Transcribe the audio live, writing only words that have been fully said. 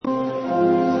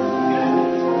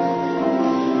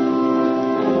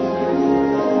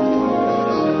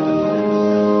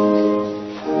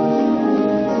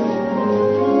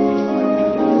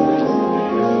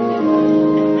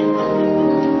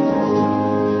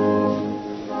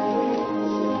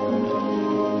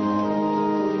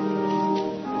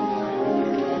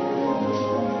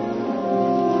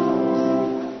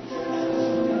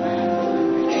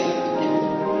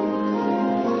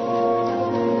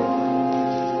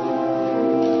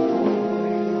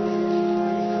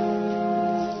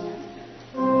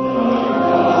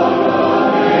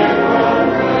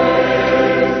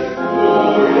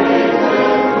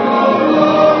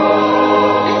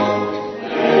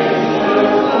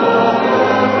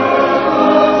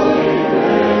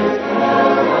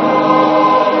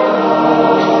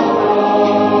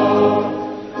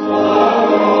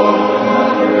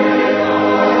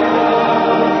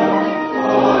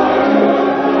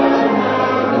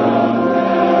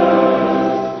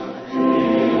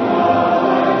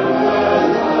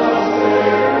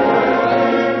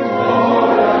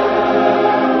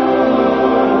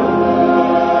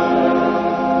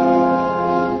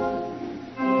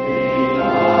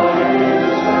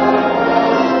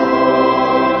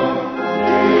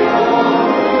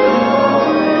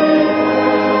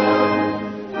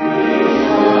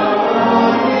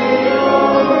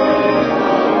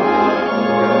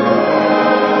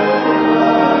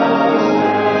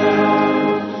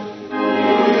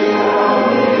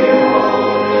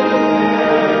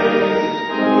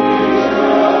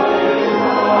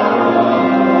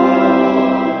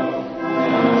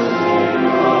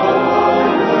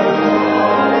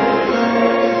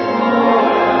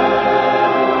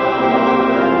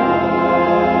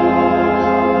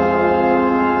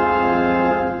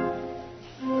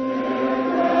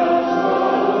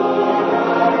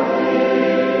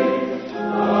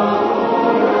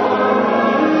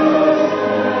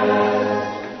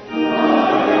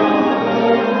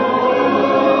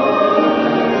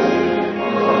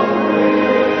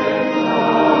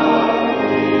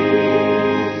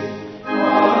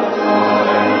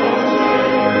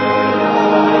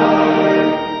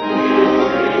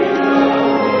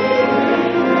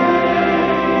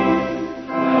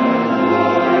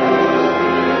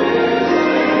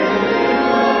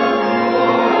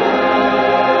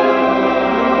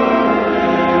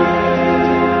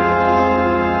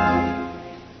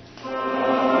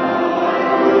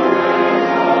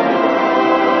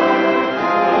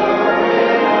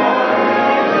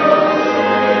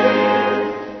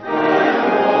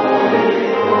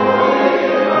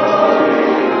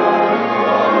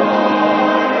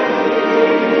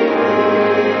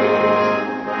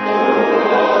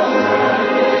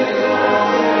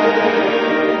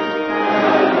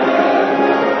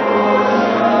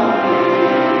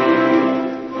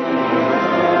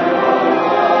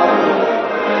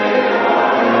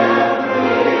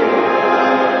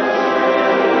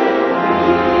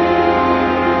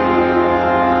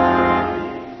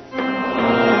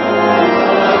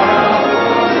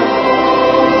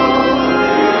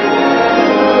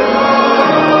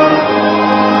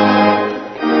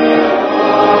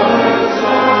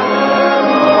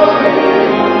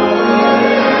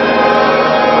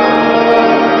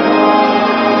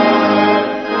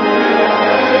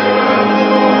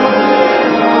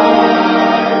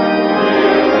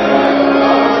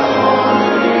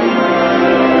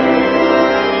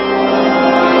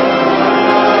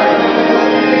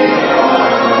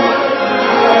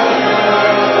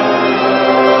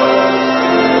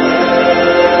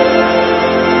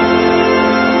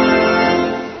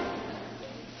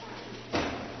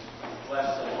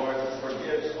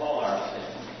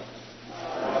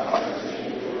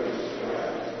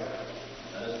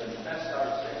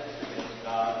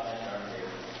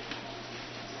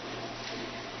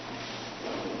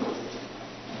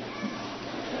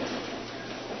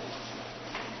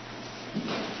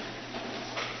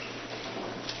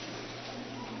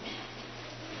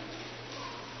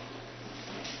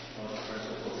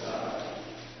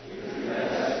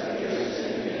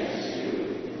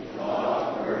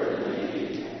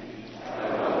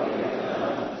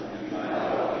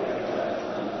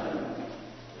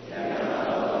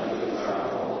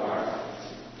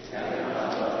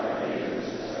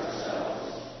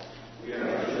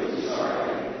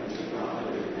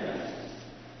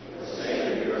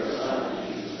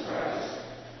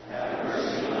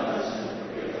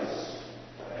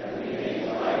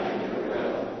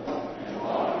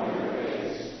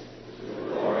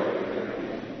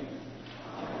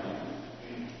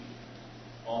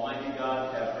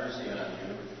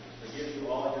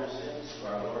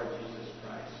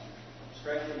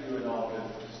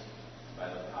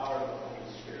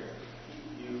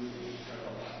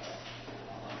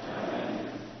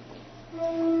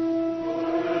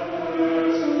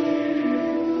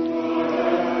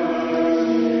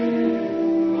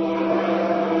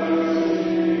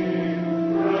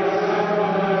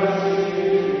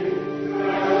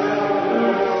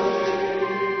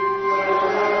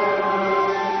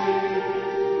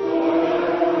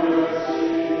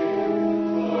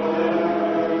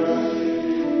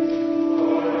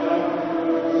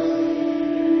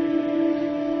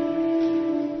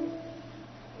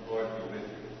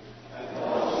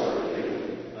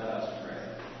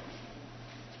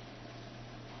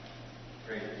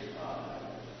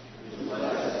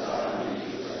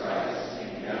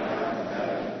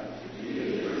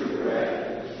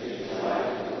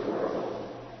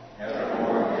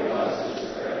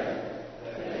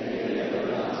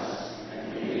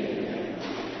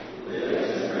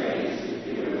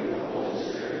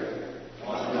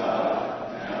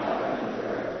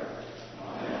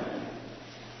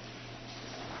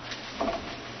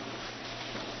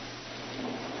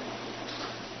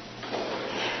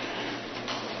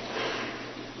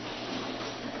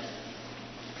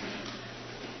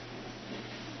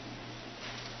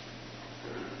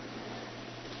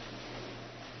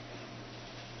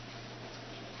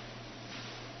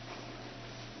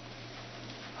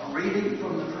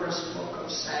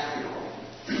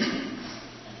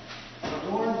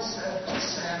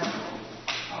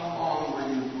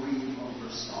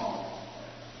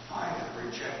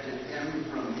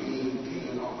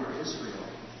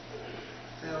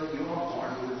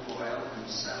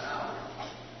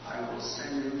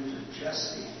send him to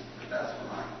Jesse the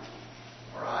Bethlehemite,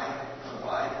 for I have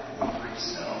provided for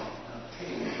myself a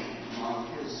king among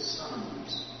his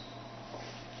sons.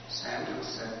 Samuel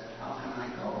said, how can I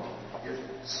go?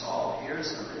 If Saul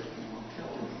hears of it, he will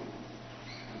kill me.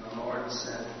 And the Lord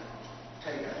said,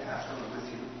 take a heifer with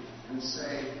you and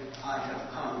say, I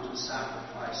have come to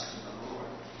sacrifice to the Lord.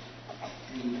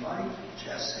 Invite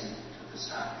Jesse to the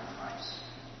sacrifice,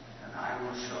 and I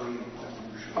will show you what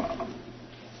you shall do.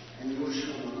 And you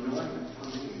shall anoint for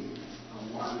me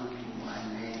the one whom I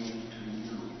name to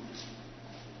you.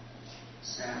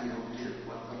 Samuel did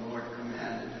what the Lord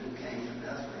commanded and came to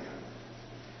Bethlehem.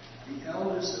 The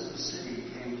elders of the city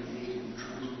came to meet him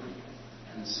trembling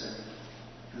and said,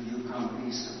 do you come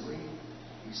peaceably?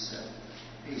 He said,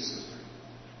 peaceably.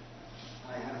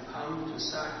 I have come to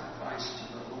sacrifice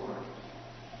to the Lord.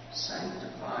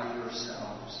 Sanctify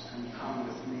yourselves and come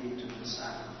with me to the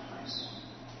sacrifice.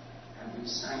 And he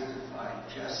sanctified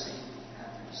Jesse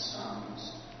and his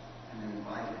sons and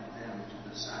invited them to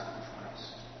the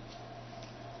sacrifice.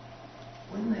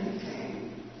 When they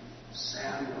came,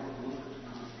 Samuel looked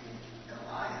on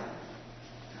Eliab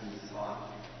and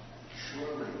thought,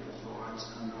 surely the Lord's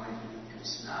anointed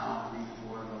is now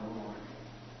before the Lord.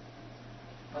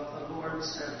 But the Lord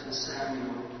said to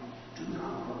Samuel, do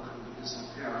not look on his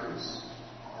appearance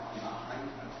or on the height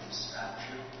of his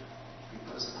stature,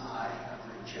 because I have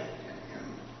rejected him.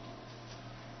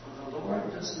 For the Lord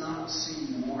does not see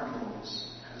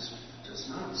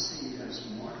as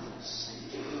mortals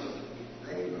see.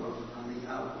 They look on the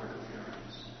outward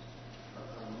appearance, but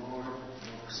the Lord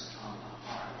looks on the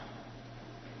heart.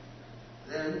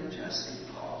 Then Jesse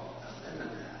called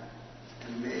Abinadab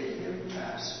and made him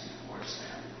pass before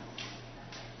Samuel.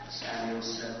 Samuel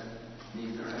said,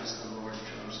 neither has the Lord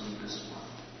chosen this one.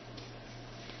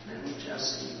 Then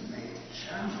Jesse made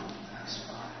Shammah pass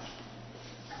by.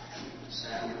 And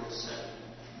Samuel said,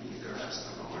 neither has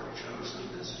the Lord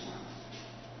chosen this one.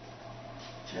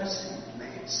 Jesse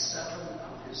made 7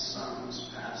 of his sons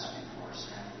pass before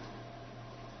Samuel.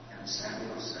 And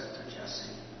Samuel said to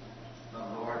Jesse, the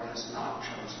Lord has not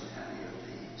chosen any of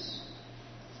these.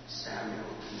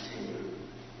 Samuel continued,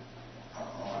 are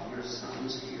all your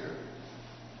sons here?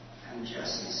 And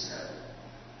Jesse said,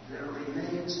 there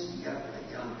remains yet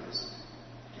the youngest,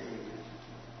 David,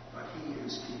 but he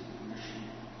is keeping the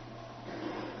sheep.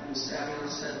 And Samuel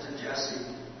said to Jesse,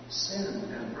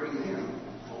 send and bring him,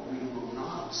 for we will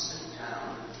not sit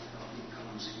down until he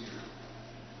comes here.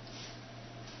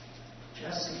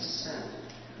 Jesse sent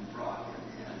and brought him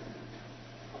in.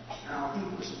 Now he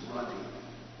was ruddy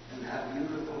and had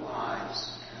beautiful eyes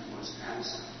and was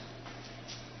handsome.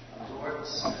 The Lord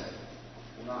said,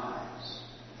 rise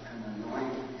and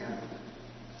anoint him,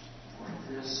 for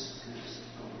this is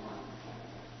the one.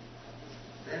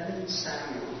 Then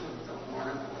Samuel took the horn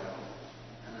of oil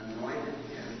and anointed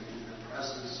him in the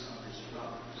presence of his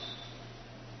brothers.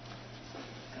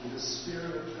 And the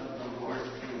Spirit of the Lord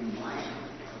came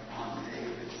mightily upon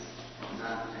David from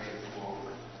that day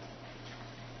forward.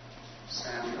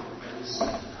 Samuel then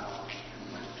set out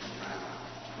and went to Ramah.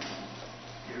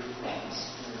 Here from the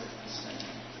Spirit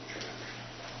ascended the church.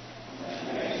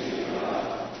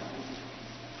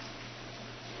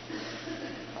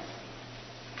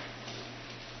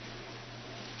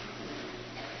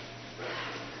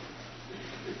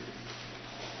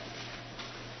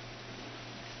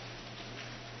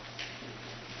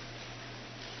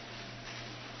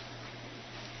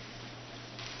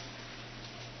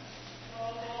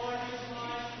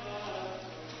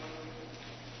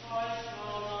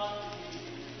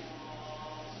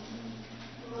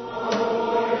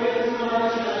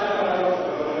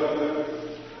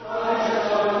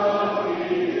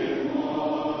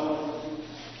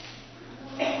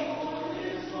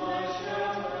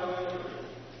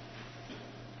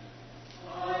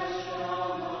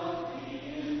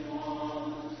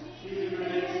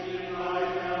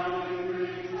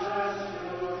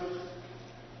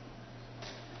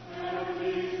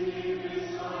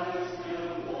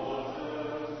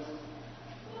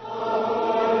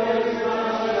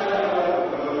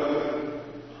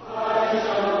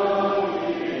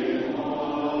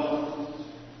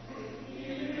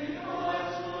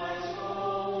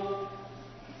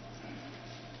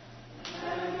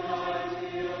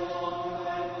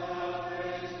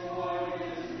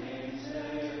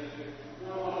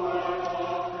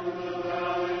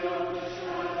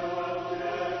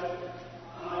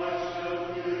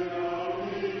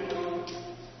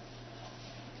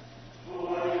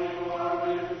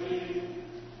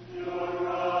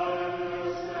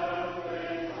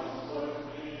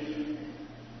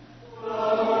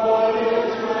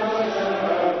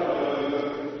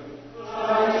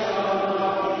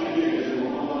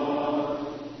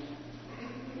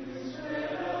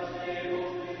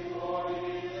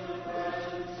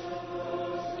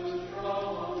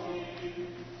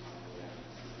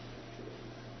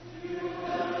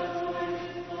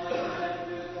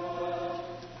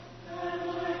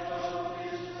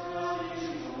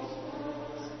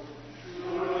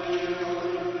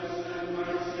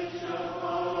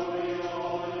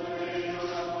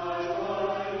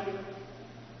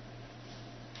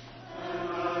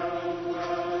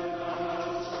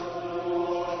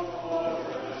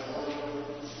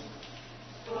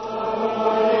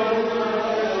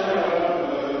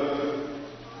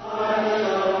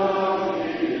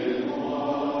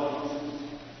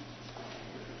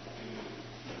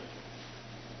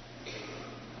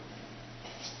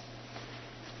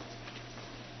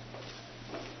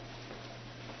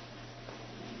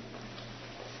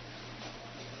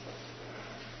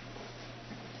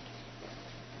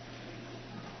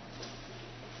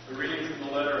 A reading from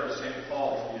the letter of St.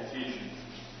 Paul to the Ephesians.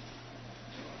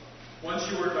 Once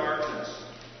you were darkness,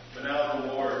 but now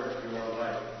the Lord you are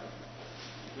light.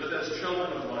 Live as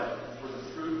children of light, for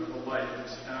the fruit of the light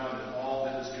is found in all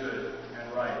that is good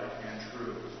and right and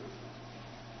true.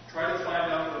 Try to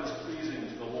find out what is pleasing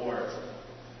to the Lord.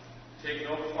 Take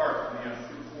no part in the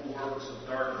unfruitful works of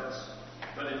darkness,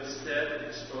 but instead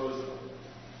expose them.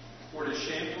 For it is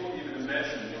shameful even to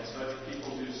mention what such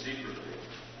people do secretly.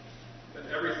 But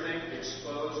everything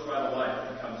exposed by the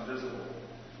light becomes visible.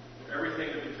 For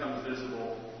everything that becomes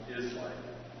visible is light.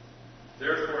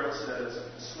 Therefore it says,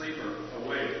 Sleeper,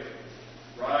 awake,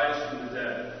 rise from the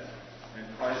dead,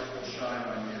 and Christ will shine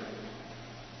on you.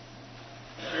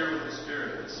 Hear what the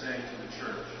Spirit is saying to the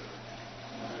church.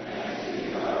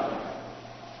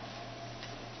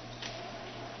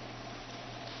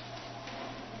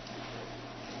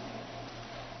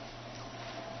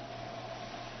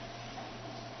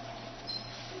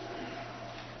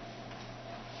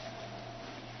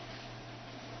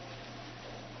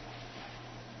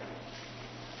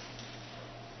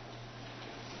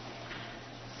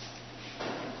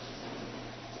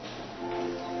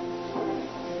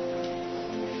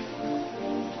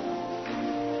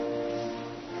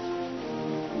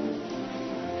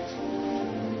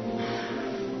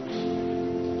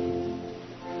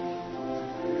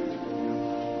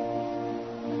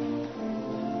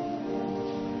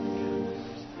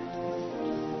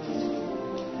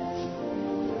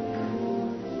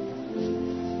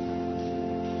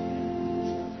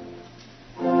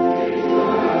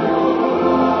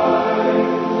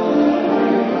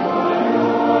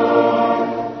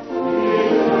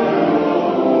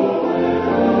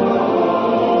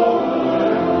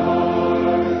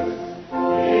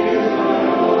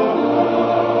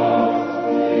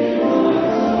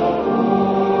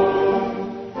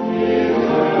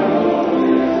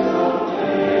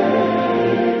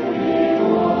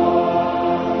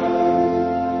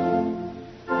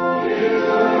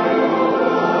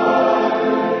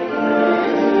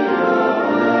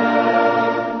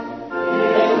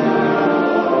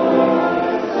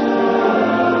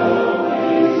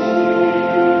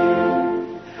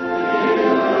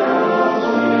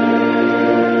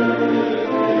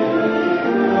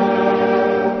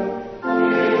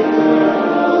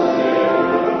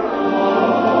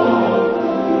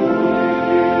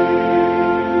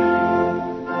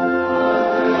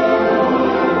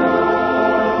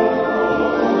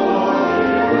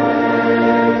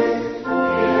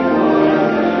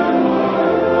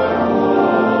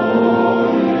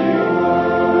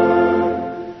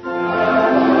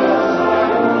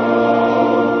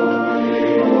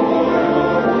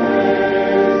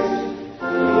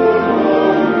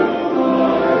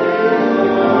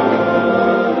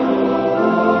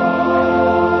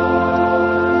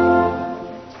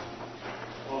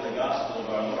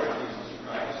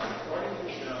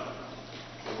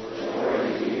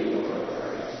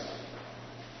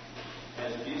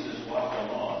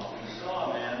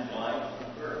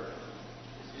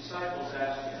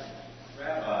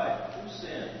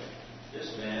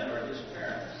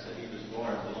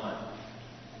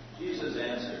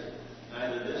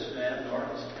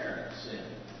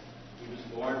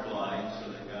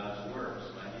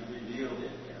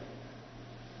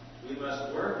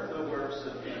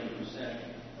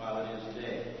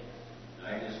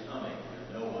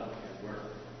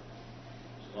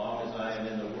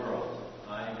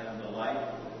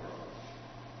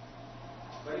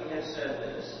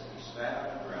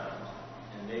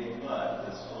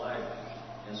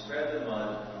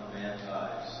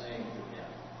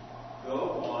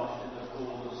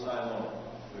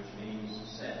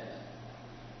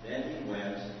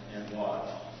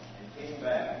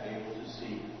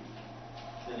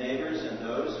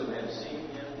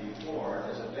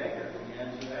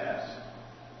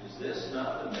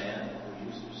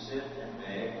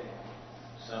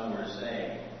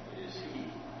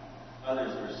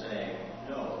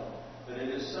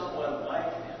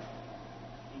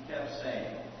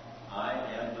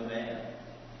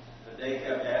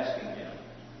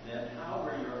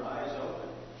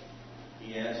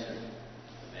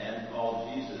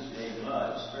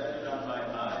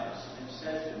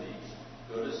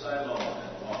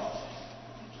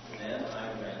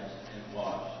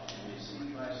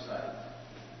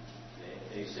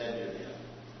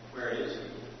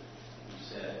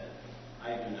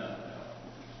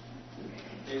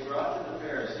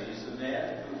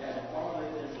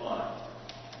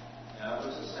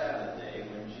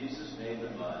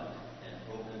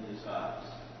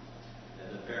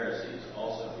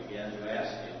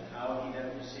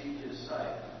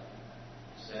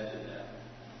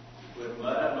 Put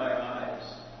mud on my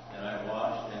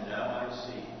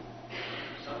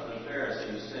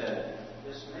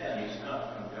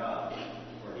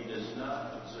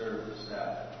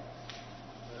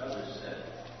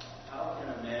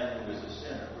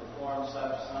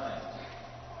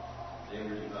They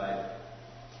were divided.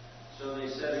 So they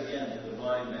said again to the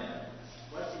blind man,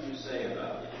 "What do you say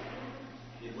about him?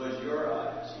 It was your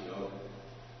eyes he opened."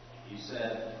 He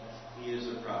said, "He is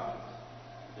a prophet."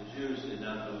 The Jews did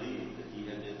not believe that he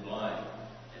had been blind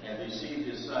and had received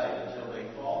his sight until they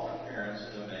called the parents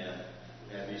of the man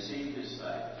who had received his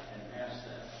sight and asked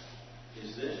them,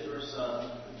 "Is this your son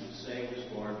who you say was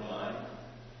born blind?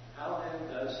 How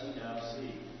then does he now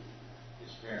see?"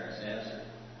 His parents answered,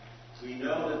 "We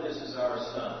know that this is our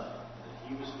son, and that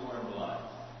he was born blind,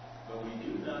 but we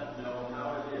do not know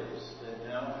how it is that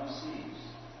now he sees,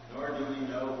 nor do we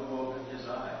know who opened his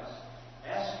eyes.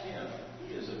 Ask him,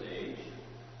 he is of age.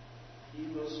 He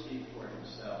will speak for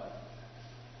himself."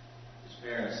 His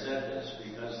parents said this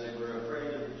because they were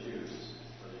afraid of the Jews,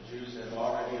 for the Jews had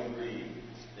already agreed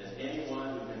that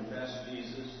anyone who confessed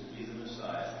Jesus to be the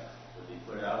Messiah would be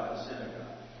put out of the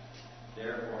synagogue.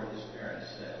 Therefore his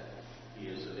parents said, "He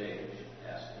is of age.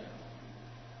 Ask him."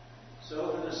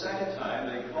 So for the second time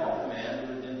they called the man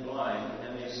who had been blind,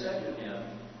 and they said to him,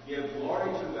 "Give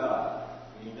glory to God.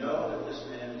 We know that this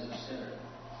man is a sinner."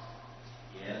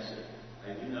 He answered,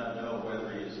 "I do not know whether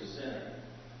he is a sinner.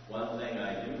 One thing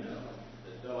I do know,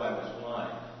 that though I was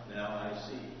blind, now I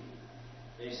see."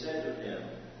 They said to him,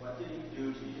 "What did he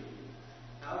do to you?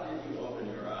 How did he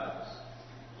open your eyes?"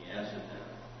 He answered them,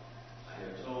 "I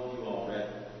have told you already,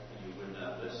 and you would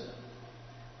not listen.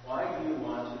 Why do you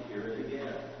want to hear it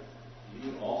again? Do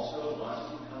you also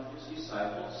want to become his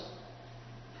disciples?"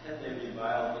 And they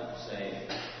reviled him, saying,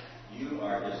 "You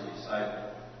are his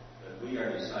disciple, but we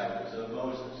are disciples of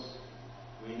Moses.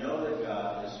 We know that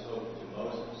God has spoken to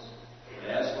Moses. But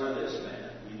as for this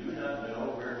man, we do not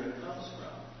know where he comes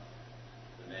from."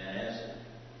 The man answered,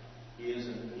 He is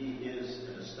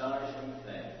an astonishing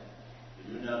thing.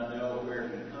 We do not know where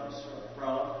he comes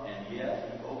from, and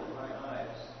yet he opened my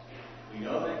eyes. We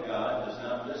know that God does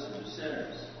not listen to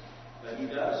sinners, but he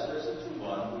does listen to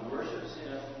one who worships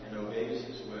him and obeys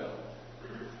his will.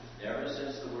 Never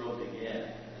since the world began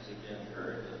has it been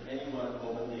heard that anyone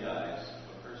opened the eyes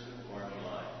of a person born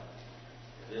blind.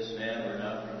 If this man were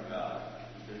not from God,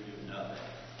 he could do nothing.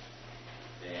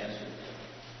 They answered him,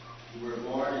 "You were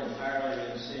born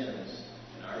entirely in sins,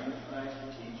 and are you trying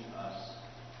to teach us?"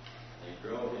 They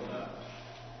drove him out.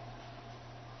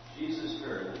 Jesus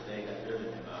heard that they had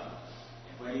driven him out,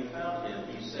 and when he found him,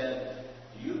 he said,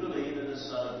 "Do you believe in the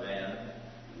Son of Man?"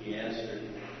 He answered,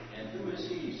 "And who is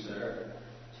he, sir?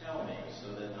 Tell me,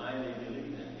 so that I may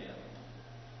believe in him."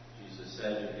 Jesus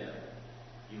said to him,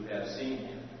 "You have seen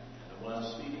him, and the one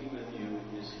speaking with you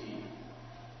is he."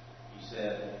 He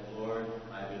said, "Lord,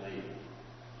 I believe."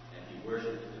 And he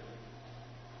worshipped him.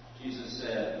 Jesus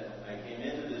said, "I came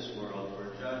into this world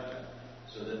for judgment,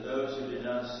 so that those who did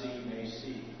not see may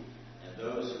see, and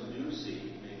those who do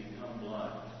see may become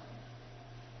blind."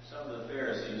 Some of the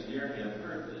Pharisees near him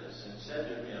heard this and said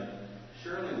to him,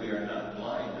 "Surely we are not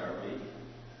blind, are we?"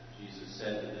 Jesus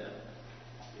said to them,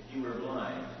 "If you were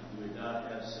blind, you would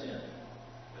not have sin.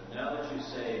 But now that you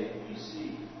say, 'We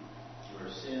see,' your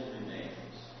sin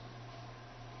remains."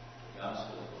 The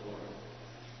Gospel of the Lord.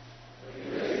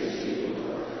 Praise to you,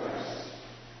 Lord Christ.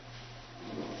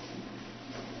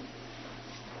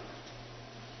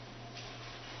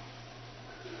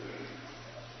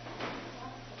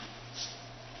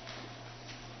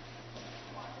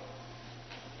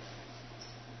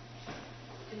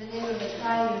 In the name of the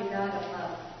triune God of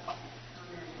love.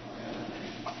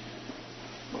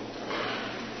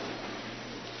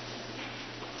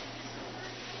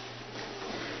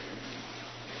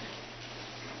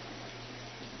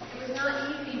 It was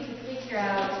not easy to figure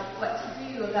out what to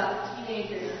do about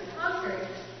teenagers in Concord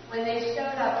when they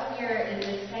showed up here in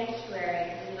this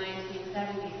sanctuary in the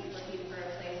 1970s looking for a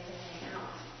place to hang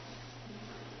out.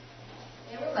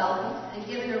 They were welcomed and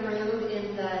given a room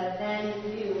in the then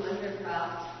new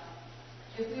Undercroft.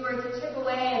 If we were to chip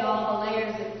away at all the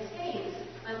layers of tape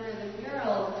under the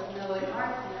murals of Noah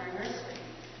Ark in our nursery,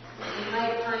 we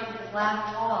might find the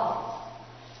black walls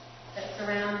that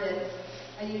surrounded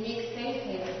a unique safe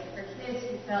haven for kids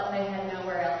who felt they had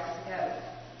nowhere else to go.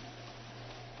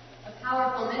 A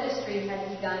powerful ministry had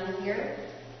begun here.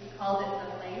 We called it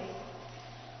The Place.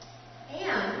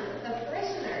 And the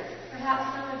parishioners,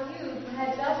 perhaps some of you who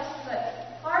had just put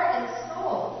heart and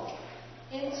soul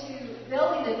into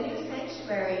building a new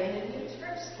sanctuary and a new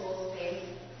church school space,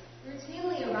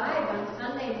 routinely arrived on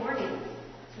Sunday mornings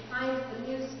to find the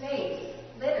new space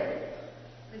littered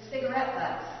with cigarette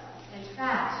butts and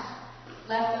trash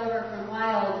left over from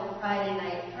wild Friday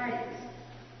night parties.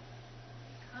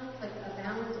 Conflict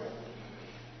abounded.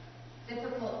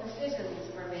 Difficult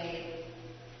decisions were made.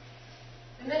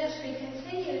 The ministry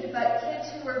continued but kids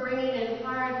who were bringing in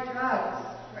hard drugs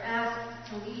were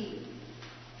asked to leave.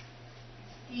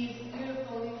 These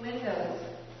beautiful new windows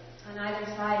on either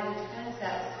side of the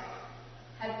transepts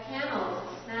had panels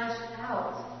smashed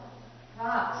out,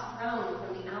 rocks thrown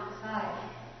from the outside.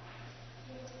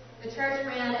 The church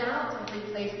ran out of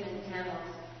replacement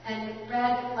panels, and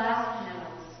red glass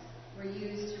panels were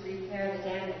used to repair the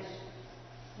damage.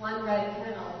 One red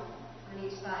panel on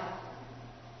each side.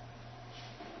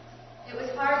 It was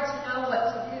hard to know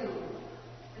what to do.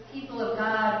 The people of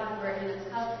God were in a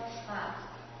tough spot.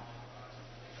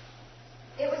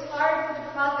 It was hard for the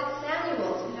prophet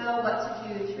Samuel to know what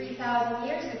to do 3,000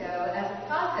 years ago as a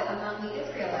prophet among the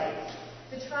Israelites.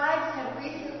 The tribes had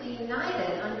recently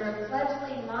united under a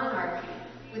fledgling monarchy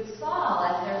with Saul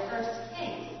as their first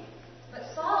king. But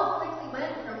Saul quickly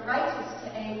went from righteous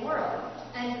to amoral,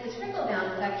 and the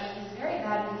trickle-down effect of his very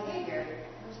bad behavior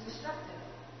was destructive.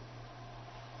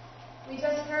 We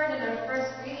just heard in our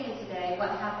first reading today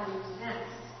what happened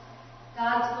next.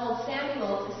 God told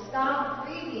Samuel to stop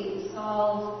grieving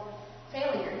Saul's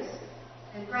failures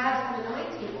and grab some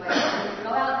anointing oil and go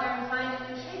out there and find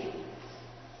a new king.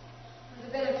 With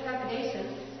a bit of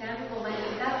trepidation, Samuel went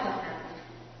to Bethlehem,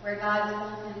 where God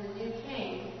told him the new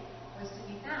king was to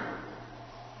be found.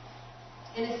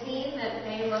 In a scene that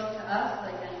may look to us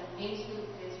like an ancient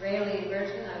Israeli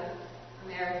version of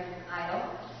American Idol,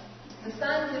 the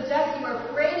sons of Jesse were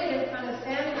paraded in front of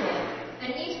Samuel,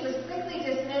 and each was quickly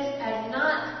dismissed as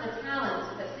not the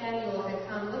talent that Samuel had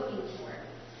come looking for.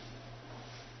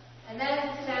 And then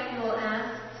Samuel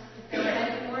asked if there were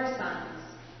any more sons,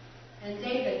 and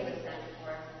David was sent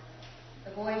for,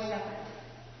 the boy shepherd.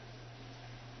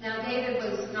 Now David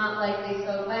was not likely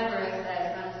so glamorous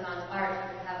as Renaissance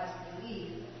art would have us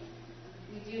believe.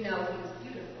 We do know he was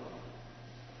beautiful.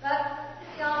 But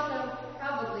he also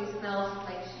probably smelled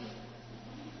like sheep.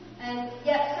 And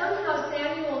yet somehow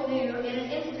Samuel knew in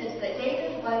an instant that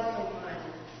David was the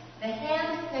one, the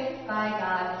hand-picked by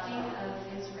God, King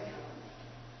of Israel.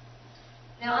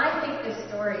 Now I think this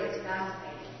story is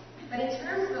fascinating, but in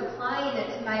terms of applying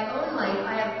it to my own life,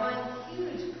 I have one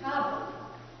huge problem.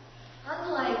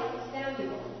 Unlike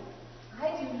Samuel,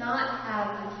 I do not have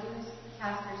a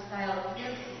newscaster-style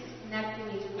earpiece connecting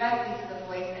me directly to the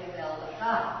voice and will of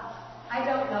God. I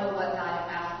don't know what God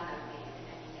is asking of me in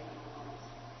any given moment.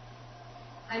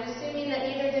 I'm assuming that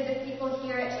neither did the people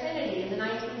here at Trinity in the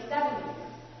 1970s,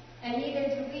 and neither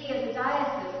do we as a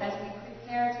diocese as we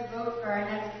prepare to vote for our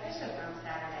next bishop on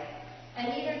Saturday, and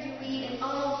neither do we in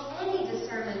almost any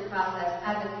discernment process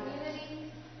as a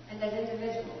community and as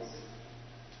individuals.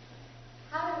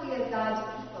 How do we as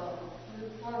God's people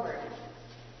move forward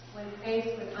when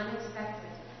faced with unexpected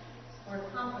or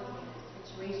complicated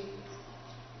situations?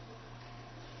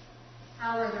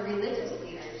 How were the religious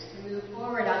leaders to move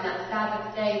forward on that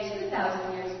Sabbath day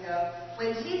 2,000 years ago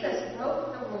when Jesus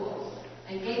broke the rules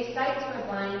and gave sight to a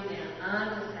blind man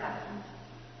on the Sabbath?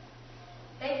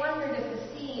 They wondered if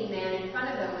the seeing man in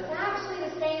front of them was actually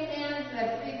the same man who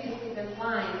had previously been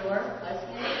blind, or was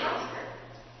he an imposter?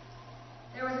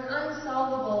 There was an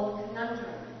unsolvable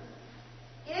conundrum.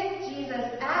 If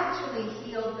Jesus actually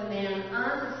healed the man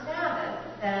on the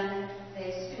Sabbath, then,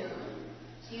 they assumed,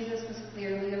 Jesus was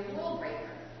clearly a rule breaker,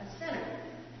 a sinner.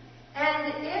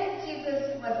 And if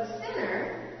Jesus was a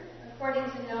sinner, according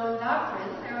to known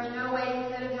doctrine, there was no way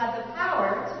he could have had the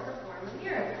power to perform a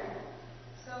miracle.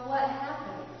 So what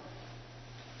happened?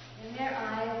 In their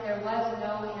eyes, there was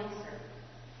no answer,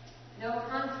 no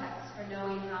context for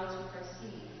knowing how to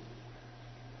proceed.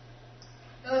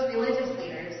 Those religious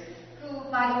leaders, who,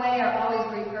 by the way, are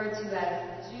always referred to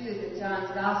as the Jews in John's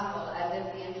Gospel, as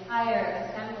if the entire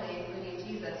assembly, including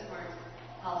Jesus, weren't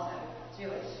also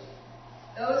Jewish.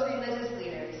 Those religious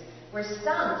leaders were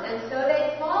stumped, and so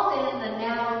they called in the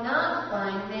now not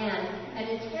blind man and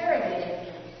interrogated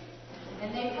him.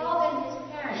 And they called in his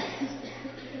parents,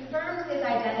 confirmed his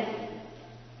identity,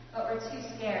 but were too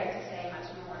scared to say much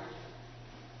more.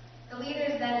 The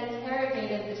leaders then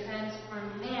interrogated the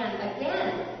transformed man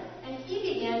again, and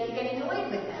he began to get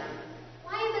annoyed with them.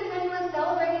 Why isn't anyone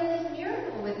celebrating this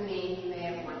miracle with me, you may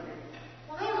have wondered.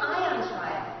 Why am I on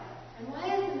trial? And why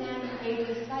is the man who gave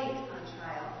me sight on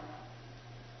trial?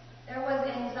 There was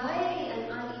anxiety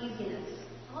and uneasiness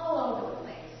all over the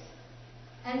place.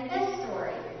 And this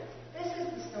is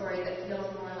the story that feels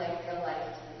more like real life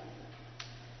to me.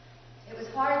 It was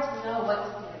hard to know what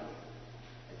to do.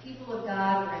 The people of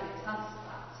God were in a tough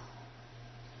spot.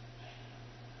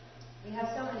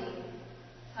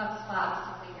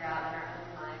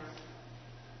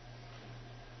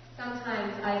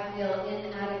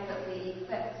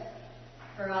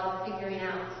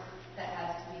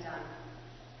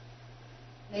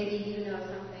 Maybe you know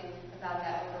something about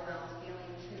that overwhelmed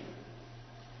feeling too.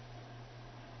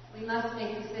 We must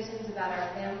make decisions about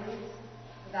our families,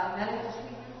 about medical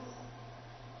treatments,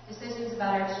 decisions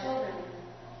about our children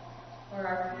or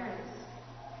our parents,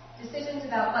 decisions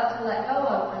about what to let go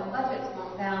of when budgets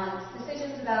won't balance,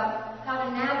 decisions about how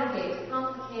to navigate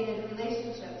complicated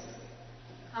relationships,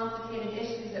 complicated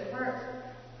issues at work,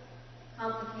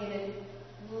 complicated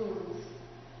wounds.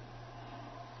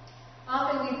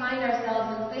 Often we find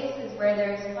ourselves in places where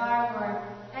there is far more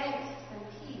angst than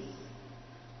peace.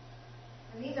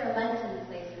 And these are Lenten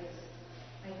places,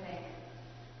 I think,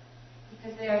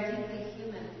 because they are deeply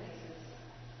human places.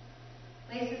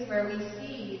 Places where we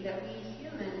see that we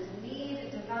humans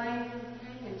need divine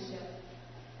companionship,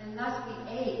 and thus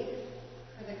we ache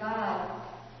for the God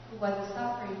who was a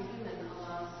suffering human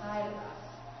alongside of us.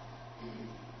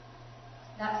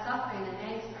 That suffering and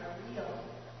angst are real.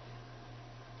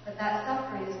 But that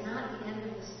suffering is not the end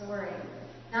of the story.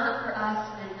 Not for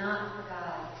us and not for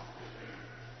God.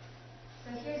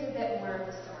 So here's a bit more of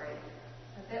the story.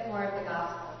 A bit more of the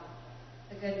gospel.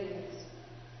 The good news.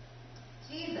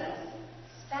 Jesus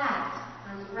spat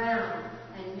on the ground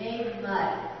and made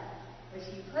mud, which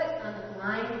he put on the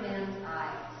blind man's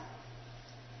eyes.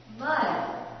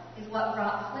 Mud is what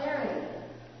brought clarity.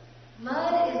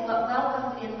 Mud is what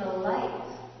welcomed in the light.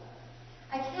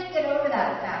 I can't get over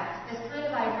that fact, this kind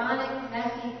of ironic,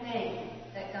 messy thing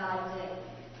that God did.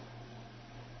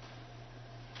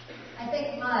 I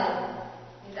think mud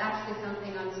is actually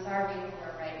something I'm starving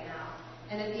for right now.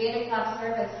 And at the 8 o'clock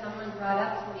service, someone brought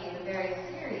up to me the very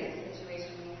serious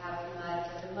situation we have in mud,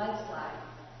 with the mudslide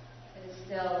that is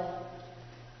still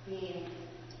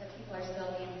that people are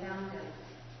still being found in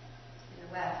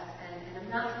the West. And I'm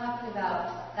not talking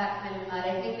about that kind of mud.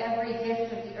 I think every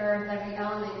gift of the earth, every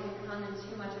element can come in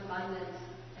too much abundance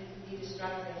and can be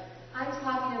destructive. I'm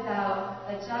talking about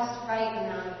a just right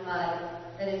amount of mud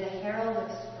that is a herald of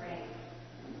spring,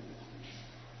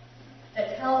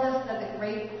 that tells us that the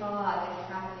great thaw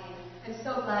is happening. I'm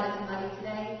so glad it's muddy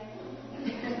today,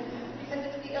 because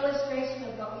it's the illustration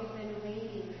of what we've been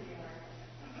waiting for.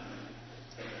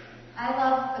 I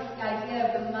love the idea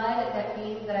of the mud that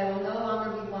means that I will no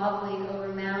longer be wobbling over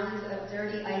mounds of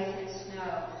dirty ice and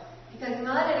snow. Because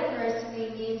mud, it occurs to me,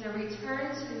 means a return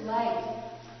to life,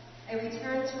 a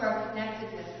return to our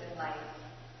connectedness with life.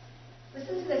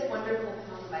 Listen to this wonderful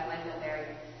poem by Wendell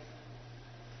Berry.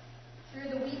 Through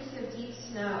the weeks of deep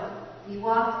snow, we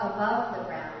walked above the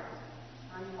ground,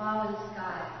 on fallen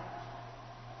sky,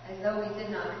 as though we did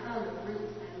not come of root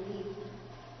and leaf,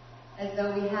 as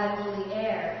though we had only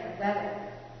air and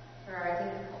weather for our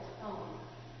difficult home.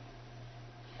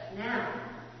 But now,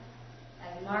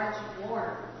 as March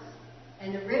warms,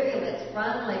 and the rivulets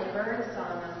run like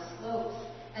birdsong on the slopes,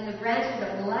 and the branches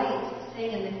of light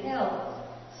sing in the hills,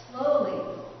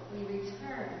 slowly we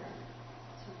return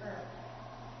to earth.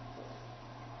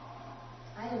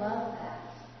 I love that.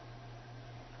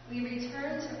 We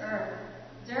return to earth,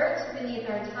 dirt beneath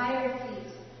our tired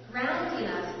feet, grounding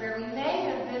us where we may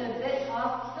have been a bit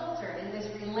off kilter in this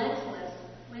relentless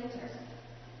winter,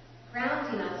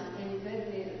 grounding us in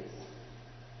good news.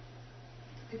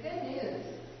 The good news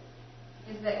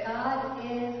is that God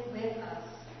is with us,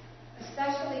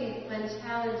 especially when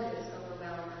challenges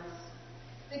overwhelm us.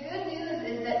 The good news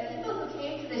is that people who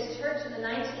came to this church in the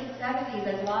 1970s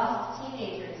as lost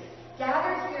teenagers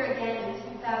gathered here again in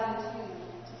 2002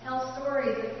 to tell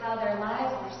stories of how their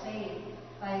lives were saved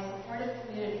by a supportive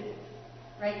community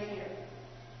right here.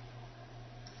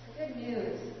 The good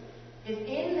news is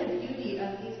in the beauty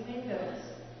of these windows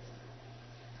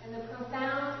and the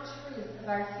profound truth of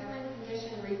our human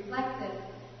condition reflected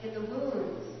in the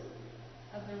wounds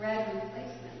of the red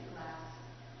replacement glass.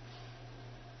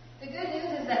 The good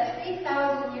news is that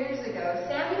 3,000 years ago,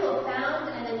 Samuel found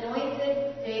and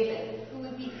anointed David, who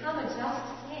would become a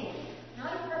just king,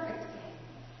 not a perfect king,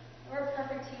 or a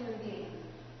perfect human being,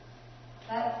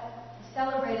 but a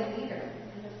celebrated leader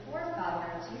and the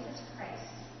forefather of Jesus Christ.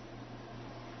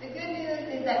 The good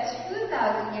news is that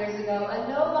 2,000 years ago, a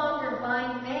no longer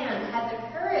blind man had the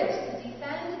courage to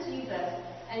defend Jesus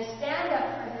and stand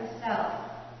up for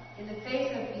himself in the face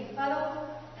of befuddled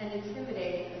and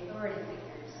intimidating authority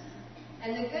figures.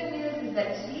 And the good news is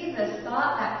that Jesus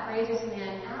sought that courageous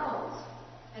man out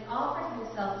and offered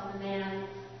himself to the man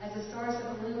as a source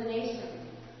of illumination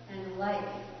and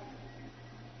life.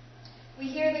 We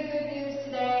hear the good news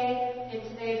today in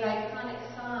today's iconic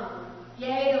song.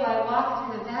 Yea, though I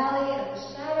walk through the valley of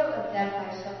the shadow of death,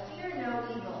 I shall fear no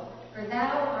evil, for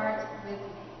thou art with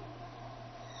me.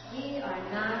 We are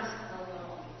not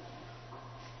alone.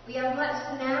 We have much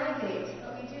to navigate,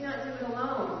 but we do not do it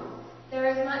alone. There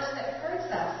is much that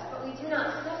hurts us we do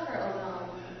not suffer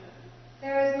alone.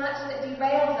 There is much that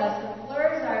derails us and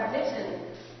blurs our vision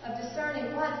of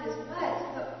discerning what is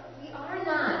what, but we are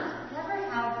not, never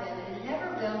have been, and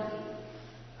never will be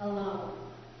alone.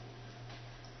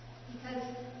 Because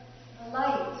the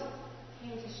light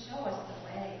came to show us the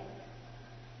way.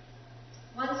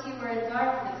 Once you were in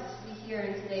darkness, we hear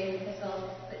in today's epistle,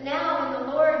 but now in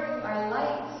the Lord you are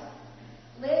light.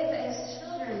 Live as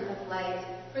children of light,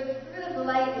 for the fruit of the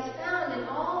light is found in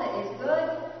all that is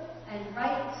good and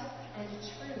right and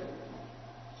true.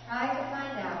 Try to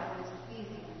find out what is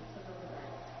pleasing to the Lord.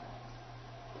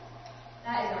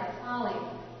 That is our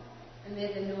calling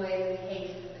amid the noise and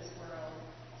haste of this world,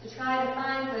 to try to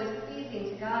find what is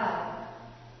pleasing to God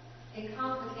in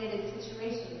complicated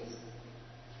situations,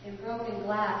 in broken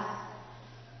glass,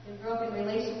 in broken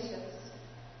relationships,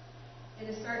 in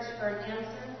a search for an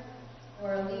answer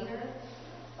or a leader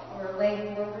or a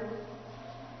way forward.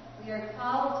 We are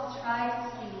called to try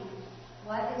to see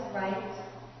what is right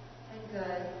and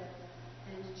good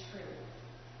and true.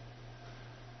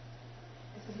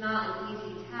 This is not an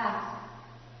easy task,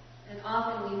 and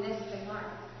often we miss the mark.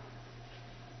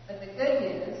 But the good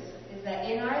news is that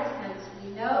in our attempts, we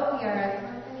know we are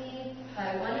accompanied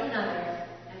by one another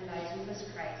and by Jesus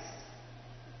Christ.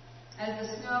 As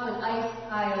the snow and ice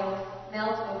pile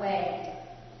melt away,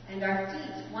 and our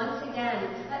feet once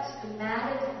again touch the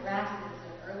matted grasses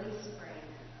of early spring,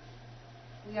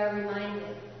 we are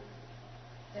reminded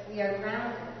that we are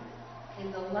grounded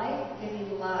in the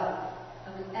life-giving love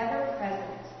of an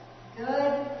ever-present,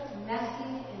 good,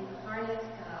 messy, incarnate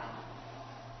God.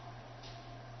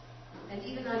 And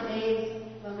even on days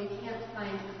when we can't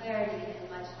find clarity in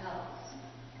much else,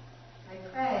 I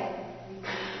pray we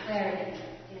find clarity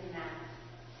in that.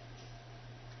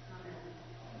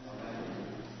 Amen.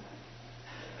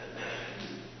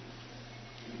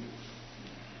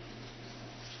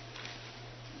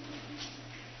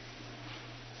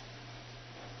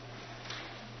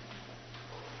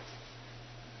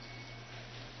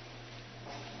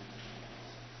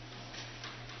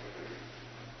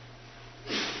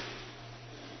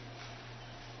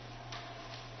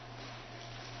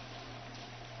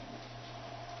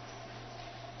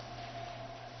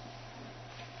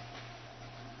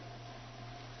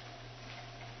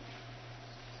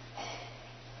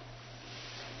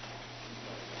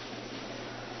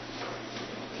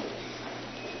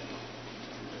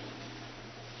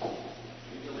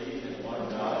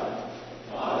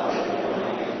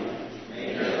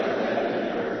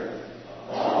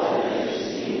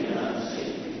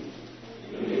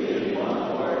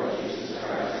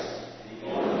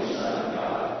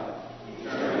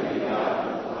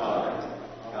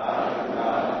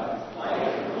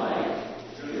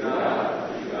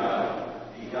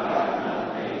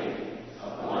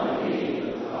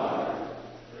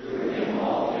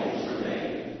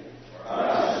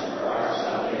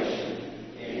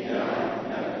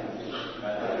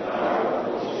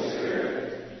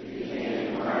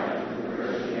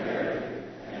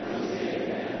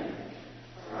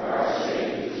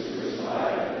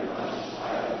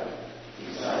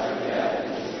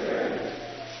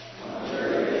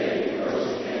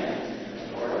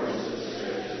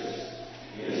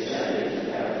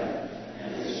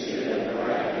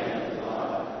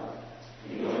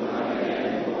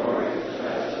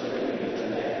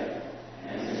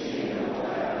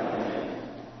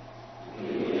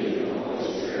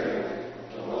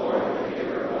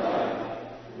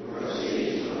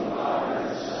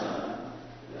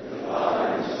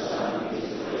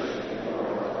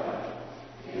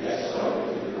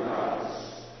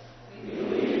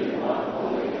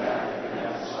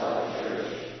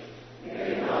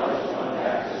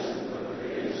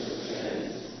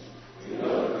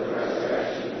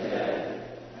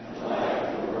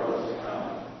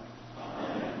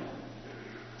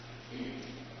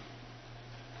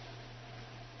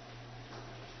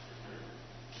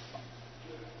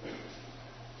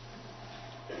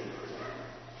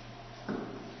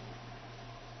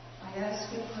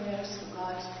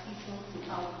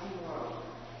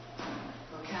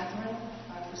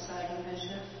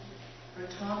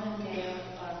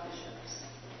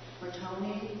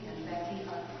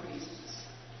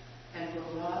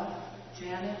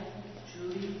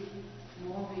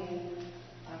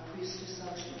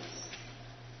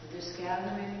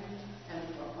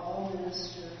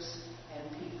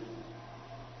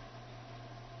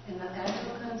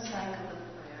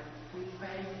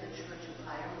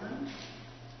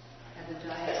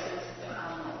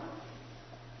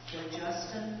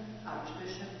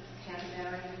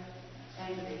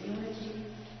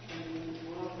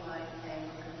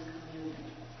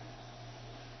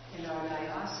 In our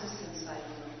diocesan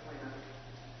cycle of prayer,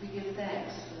 we give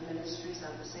thanks for the ministries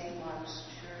of St. Mark's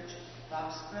Church,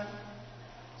 Foxborough,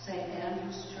 St.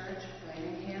 Andrew's Church,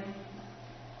 Framingham,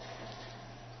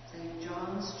 St.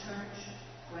 John's Church,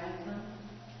 Franklin,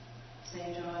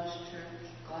 St. John's Church,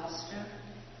 Gloucester,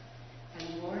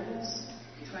 and wardens,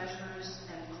 treasurers,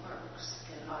 and clerks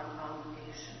in our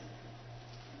congregation.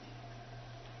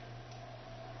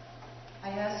 I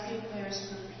ask you prayers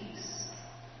for peace,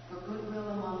 for goodwill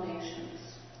among nations,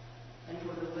 and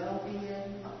for the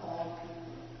well-being of all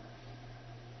people.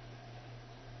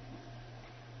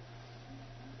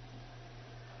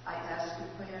 I ask you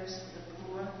prayers for the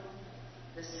poor,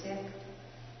 the sick,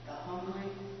 the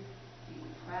hungry, the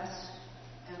oppressed,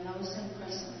 and those in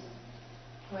prison.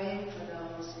 Pray for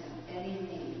those in any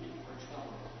need or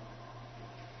trouble.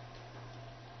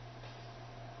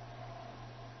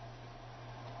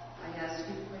 I ask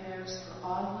you prayers for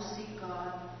all who seek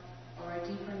God or a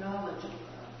deeper knowledge of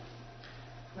God.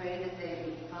 Pray that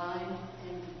they be find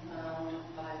and be found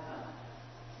by God.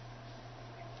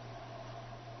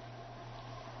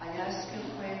 I ask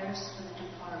you prayers for the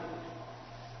departed.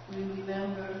 We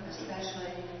remember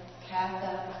especially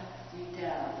Katha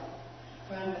Liddell,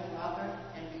 friend of Robert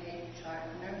and Kate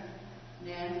Chartner,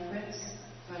 Nan Fritz,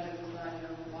 friend of Claudia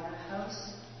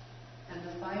Waterhouse, and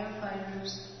the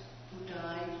firefighters who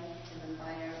died in the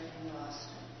fire in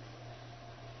Boston.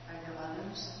 Are there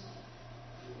others?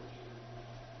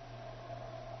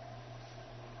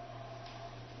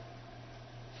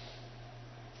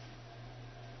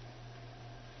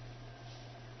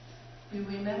 We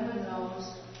remember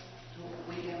those who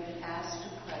we have been asked to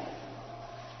pray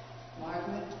for.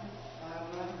 Margaret,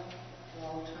 Barbara,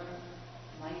 Walter,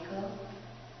 Michael,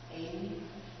 Amy,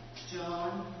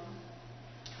 John,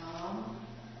 Tom,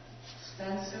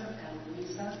 Spencer and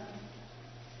Lisa,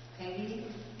 Peggy,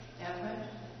 Everett,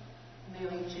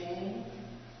 Mary Jane,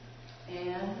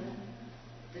 Anne,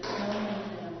 the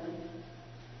Tillman family,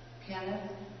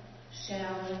 Kenneth,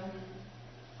 Sharon,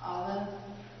 Olive,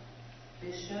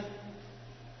 Bishop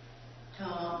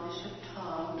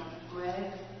Tom,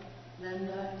 Greg,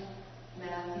 Linda,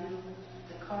 Matthew,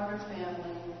 the Carter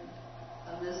family,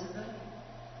 Elizabeth,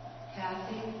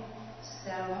 Kathy,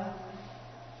 Sarah,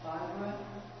 Barbara,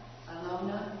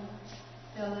 Alona,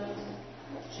 Philip,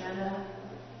 Jenna,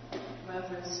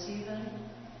 Reverend Stephen,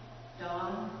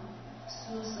 Don,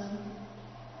 Susan,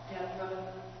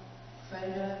 Deborah,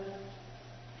 Freda,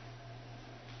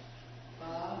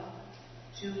 Bob,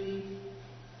 Judy,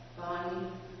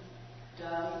 Bonnie,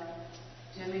 Doug,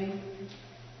 Jimmy,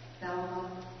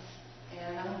 Thelma,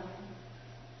 Anna,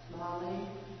 Molly,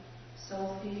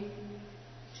 Sophie,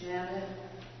 Janet,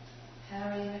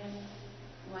 Harriet,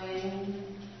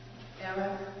 Wayne,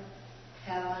 Eric,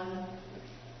 Helen,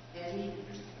 Eddie,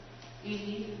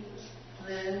 Edie,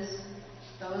 Liz,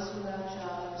 those who have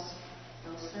jobs,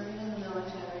 those serving in the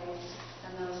military,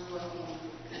 and those working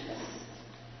for peace.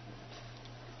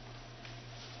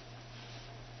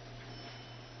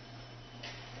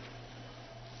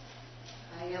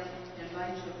 I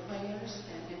invite your prayers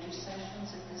and intercessions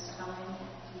at this time,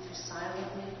 either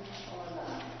silently or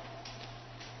aloud.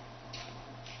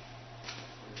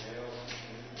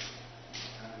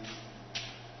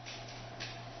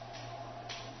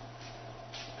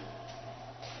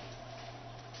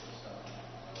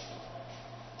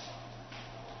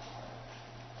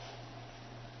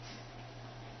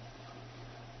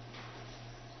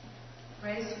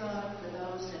 Praise God for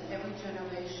those in every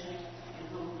generation in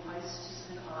whom Christ has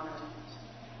been honored.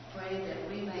 Pray that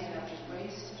we may have the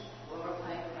grace to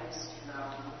glorify Christ in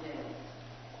our own day.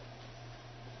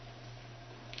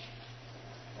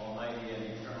 Almighty and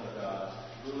eternal God,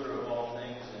 ruler of all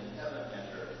things in heaven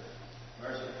and earth,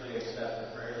 mercifully accept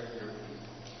the prayers of your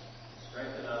people.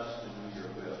 Strengthen us to do your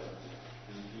will.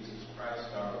 Through Jesus Christ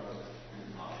our Lord.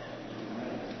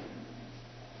 Amen.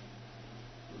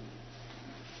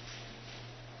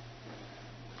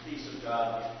 Peace of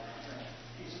God,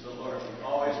 peace of the Lord be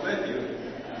always with you.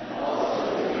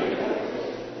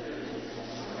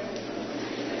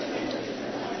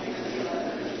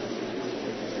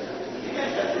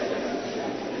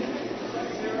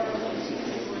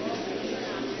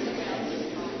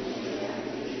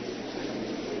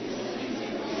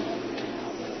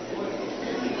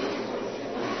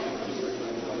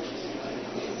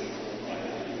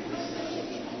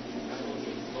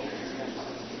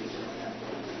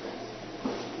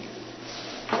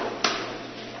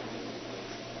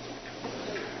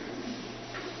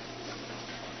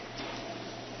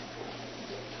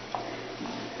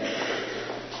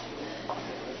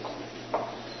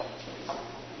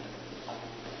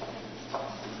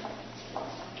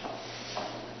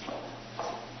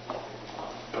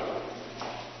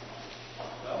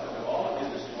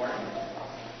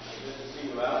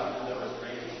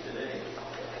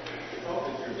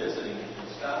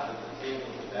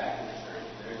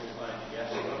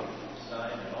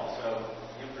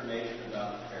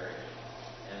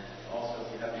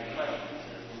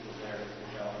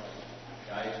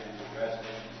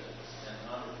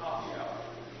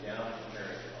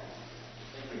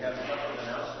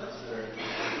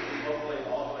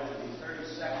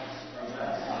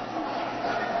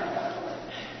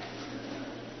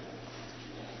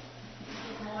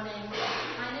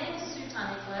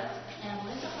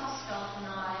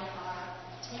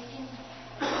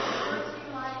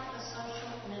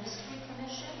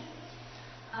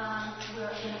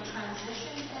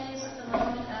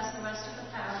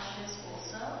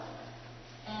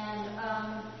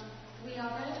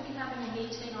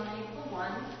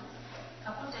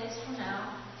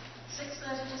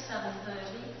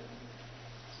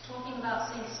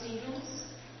 obedience,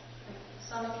 the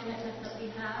summer commitment that we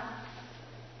have.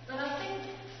 But I think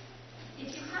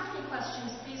if you have any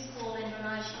questions, please call Linda and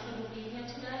I. She couldn't be here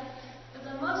today. But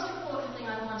the most important thing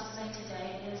I want to say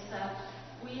today is that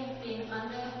we have been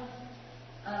under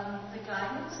the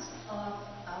guidance of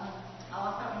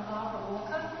Arthur and Barbara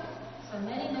Walker for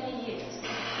many, many years.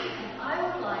 And I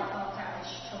would like our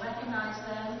parish to recognize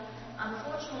them.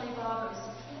 Unfortunately, Barbara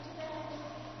isn't here today.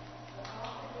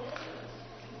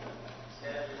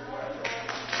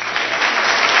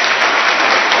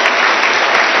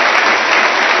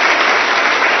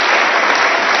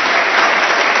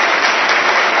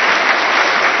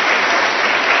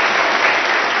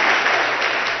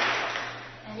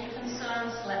 Any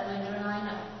concerns, let Linda and I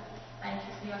know. Thank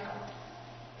you for your help.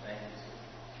 Thank you.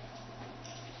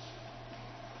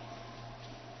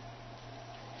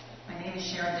 My name is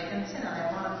Sharon Dickinson, and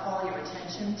I want to call your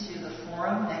attention to the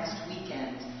forum next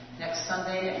weekend, next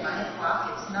Sunday at 9 o'clock.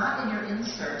 It's not in your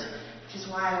insert, which is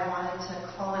why I wanted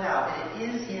to call it out, but it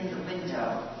is in the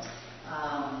window.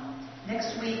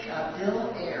 Next week,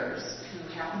 Bill Ayers, who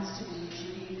happens to be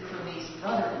Judy Crumey's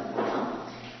brother-in-law,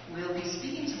 will be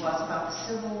speaking to us about the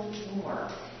Civil War.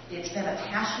 It's been a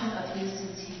passion of his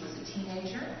since he was a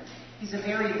teenager. He's a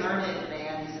very learned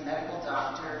man. He's a medical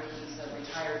doctor. He's a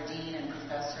retired dean and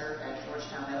professor at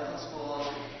Georgetown Medical School,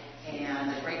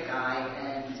 and a great guy.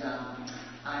 And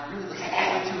I'm really looking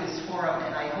forward to his forum,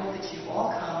 and I hope that you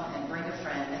all come and bring a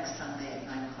friend next Sunday at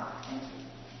 9 o'clock. Thank you.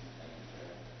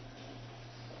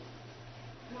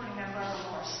 Good morning, I'm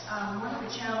Barbara Morse. One of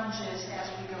the challenges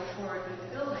as we go forward with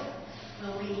the building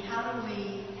will be how do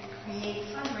we create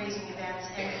fundraising events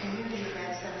and community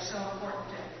events that are so important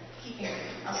to keeping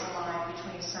us alive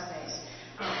between Sundays.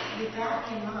 With that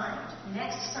in mind,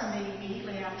 next Sunday,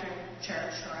 immediately after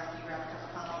church or after you grab a cup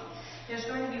of coffee, there's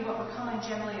going to be what we're calling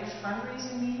generally a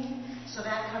fundraising meeting. So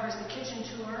that covers the kitchen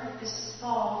tour. This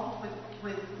fall,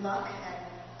 with luck and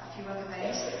a few other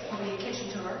things, will be a kitchen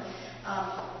tour.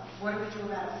 What do we do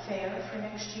about a fair for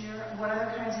next year? What other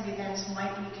kinds of events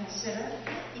might we consider?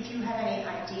 If you have any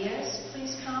ideas,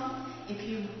 please come. If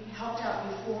you helped out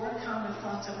before, come with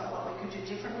thoughts about what we could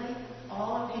do differently.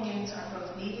 All opinions are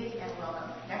both needed and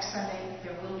welcome. Next Sunday,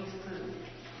 there will be food.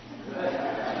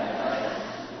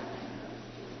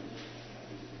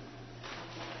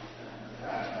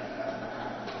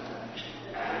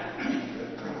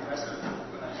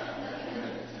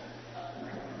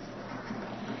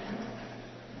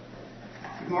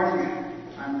 Good morning.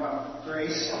 I'm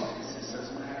Grace. This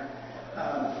doesn't matter.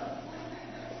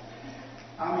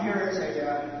 I'm here as a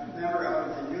member of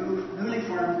the newly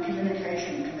formed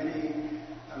communication committee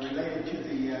related to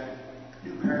the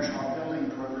new parish hall building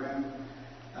program.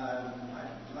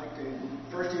 I'd like to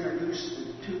first introduce the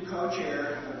two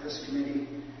co-chairs of this committee,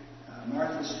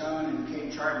 Martha Stone and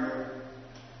Kate Chartner,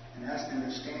 and ask them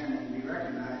to stand and be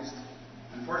recognized.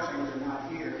 Unfortunately, they're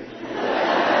not here.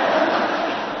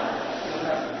 You'll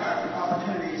have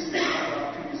opportunities in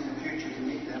the future to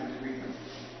meet them and greet them.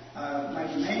 My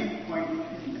main point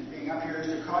in being up here is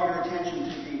to call your attention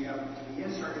to the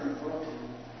insert in the bulletin.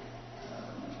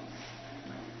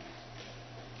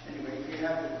 Anyway, if you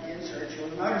have the insert,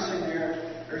 you'll notice in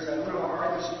there's a little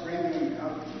artist rendering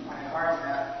of my hard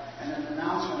hat and an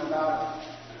announcement about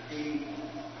the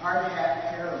Hard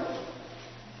Hat Herald.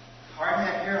 Hard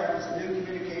Hat Herald is a new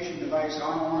communication device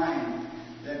online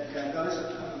that goes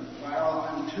viral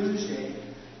on Tuesday,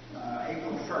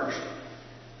 April 1st.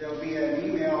 There'll be an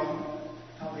email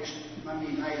published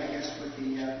Monday night, I guess, with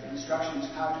the instructions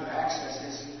how to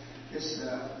access this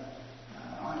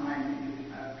online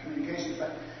communication.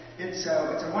 But it's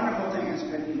a wonderful thing. It's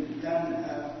been done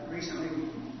recently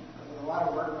with a lot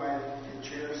of work by the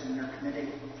chairs and their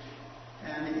committee,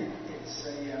 and it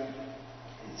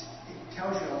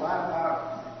tells you a lot about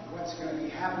what's going to be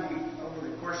happening over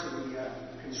the course of the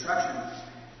construction.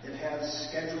 It has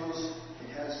schedules. It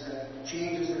has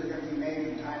changes that are going to be made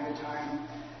from time to time,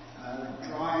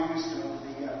 drawings of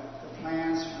the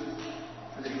plans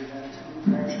for the new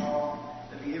parish hall.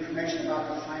 There'll be information about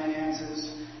the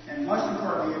finances, and most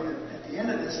importantly, at the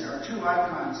end of this, there are two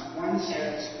icons. One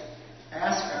says,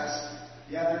 "Ask us."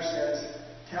 The other says,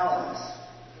 "Tell us."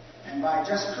 And by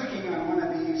just clicking on one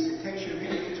of these, it takes you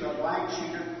immediately to a blank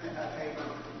sheet of paper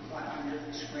under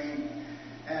the screen,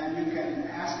 and you can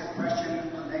ask a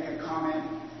question or make a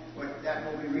comment. That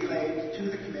will be relayed to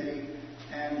the committee,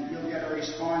 and you'll get a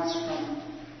response from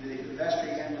the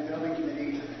vestry and the building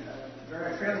committee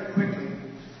fairly quickly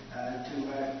to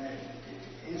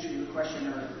answer your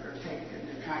question or take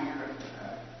into account your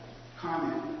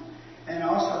comment. And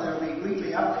also there will be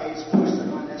weekly updates posted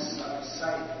on this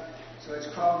site. So it's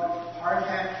called Hard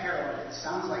Hat Herald. It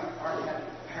sounds like Hard Hat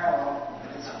Herald.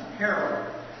 herald.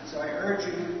 So I urge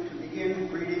you to begin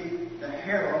reading the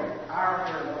herald, our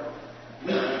herald,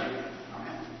 with me.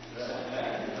 Amen.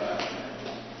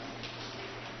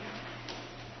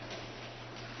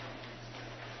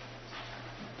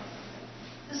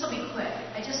 This will be quick.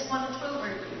 I just wanted to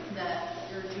alert you that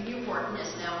your junior warden is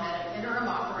now head of interim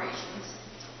operations,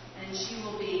 and she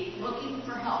will be looking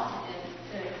for help in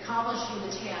accomplishing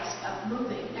the task of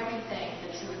moving everything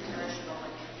that's in the parish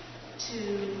building to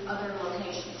other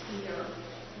locations, either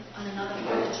on another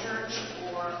part of the church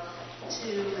or to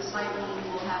a site where we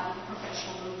will have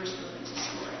professional movers move into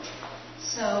storage.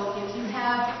 So if you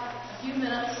have a few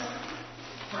minutes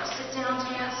for a sit-down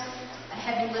task, a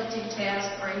heavy lifting task,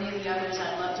 or any of the others,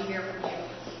 I'd love to hear from you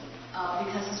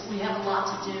because we have a lot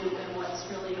to do in what's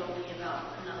really only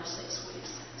about another 6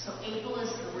 weeks. So April is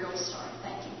the real start.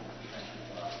 Thank you.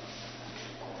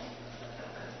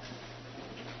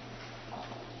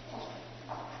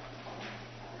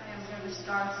 I am going to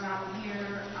start out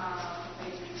here for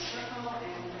Patriot Circle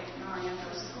and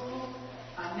Mariano School.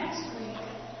 Next week,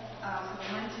 for the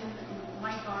Lenten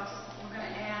light box, we're going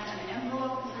to add an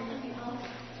envelope for you people.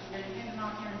 We're going to hand them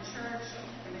out here in church,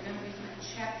 and they're going to be for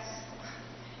checks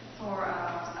for a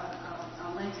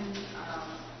Lenten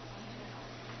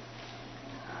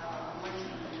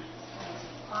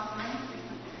offering.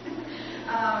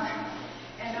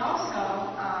 And also,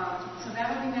 so that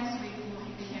will be next week, and we'll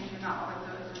keep handing them out.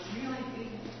 But the really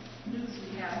big news we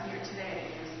have here today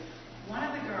is one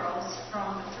of the girls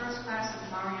from the first class of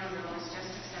Mariano was just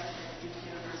accepted at Duke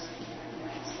University here in the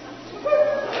United States.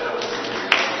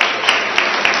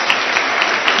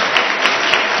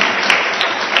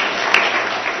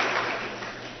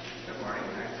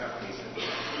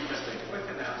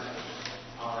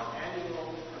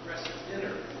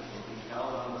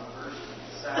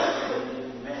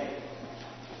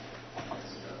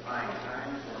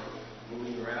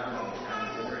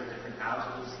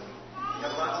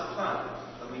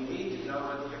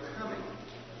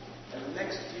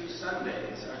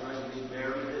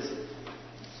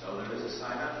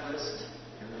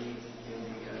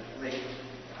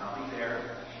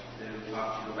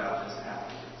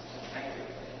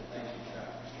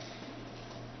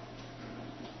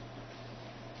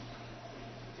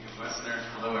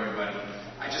 Hello, everybody.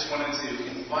 I just wanted to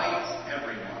invite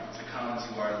everyone to come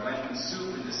to our Lenten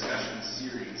Soup and Discussion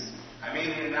series. I made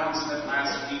an announcement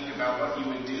last week about what you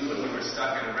would do if you were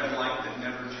stuck at a red light that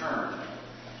never turned.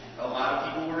 A lot of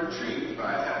people were intrigued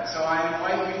by that, so I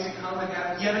invite you to come and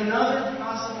have yet another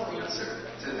possible answer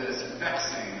to this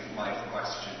vexing life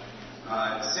question.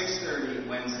 6:30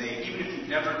 Wednesday. Even if you've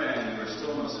never been, you are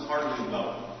still most heartily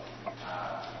welcome.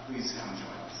 Please come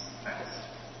join us. Thanks.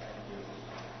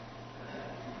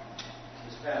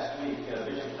 This past week,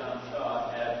 Bishop Tom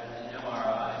Shaw had an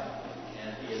MRI,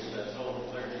 and he has told the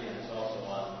clergy, and it's also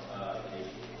on the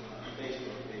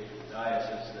Facebook page of the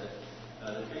diocese, that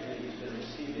the treatment he's been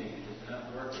receiving is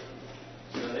not working.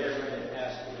 So they're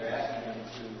asking him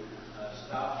to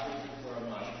stop treatment for a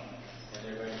month, and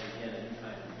they're going to begin a new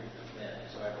kind of treatment then.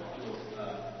 So I hope you'll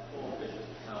hold Bishop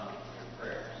Tom in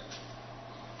prayers.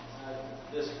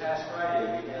 This past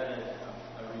Friday, we had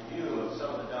a review of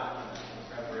some of the documents in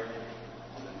preparation.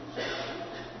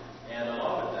 And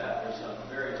along with that, there's some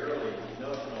very early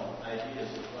notional ideas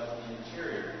of what the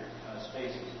interior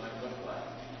spaces might look like.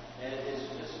 And it's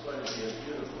just going to be a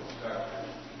beautiful start.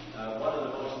 One of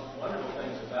the most wonderful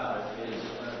things about it is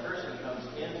when a person comes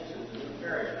into the new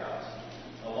parish house,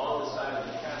 along the side of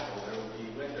the chapel there will be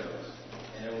windows.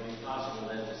 And it will be possible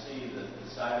then to see the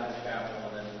side of the chapel,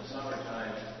 and then in the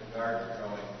summertime, the garden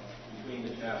growing between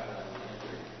the chapel and the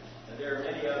entry. And there are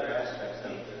many other aspects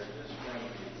of it that are just going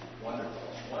to be wonderful.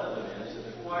 One of them is that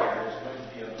the choir is going to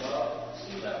be above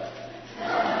sea level.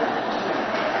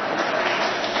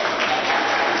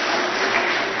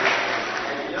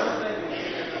 And the other thing we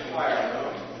need in the choir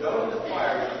room, go to the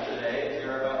choir room today,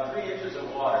 there are about 3 inches of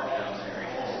water down there.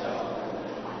 So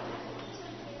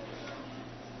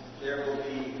there will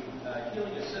be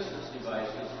healing assistance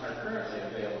devices are currently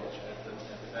available at the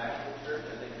back of the church.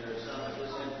 I think there are some at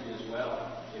this entry as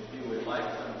well. If you would like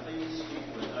them, please speak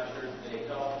with usher. They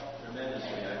help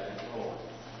tremendously, I've been told.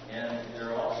 And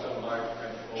there are also large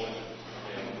French bulletins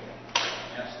available.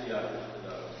 Ask the ushers for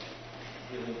those.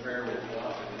 Healing prayer will be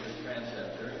offered in this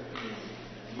transept during communion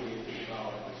and immediately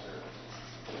following the service.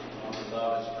 All the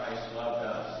love as Christ loved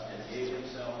us and gave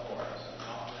himself for us, an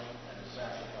offering and a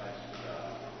sacrifice to God.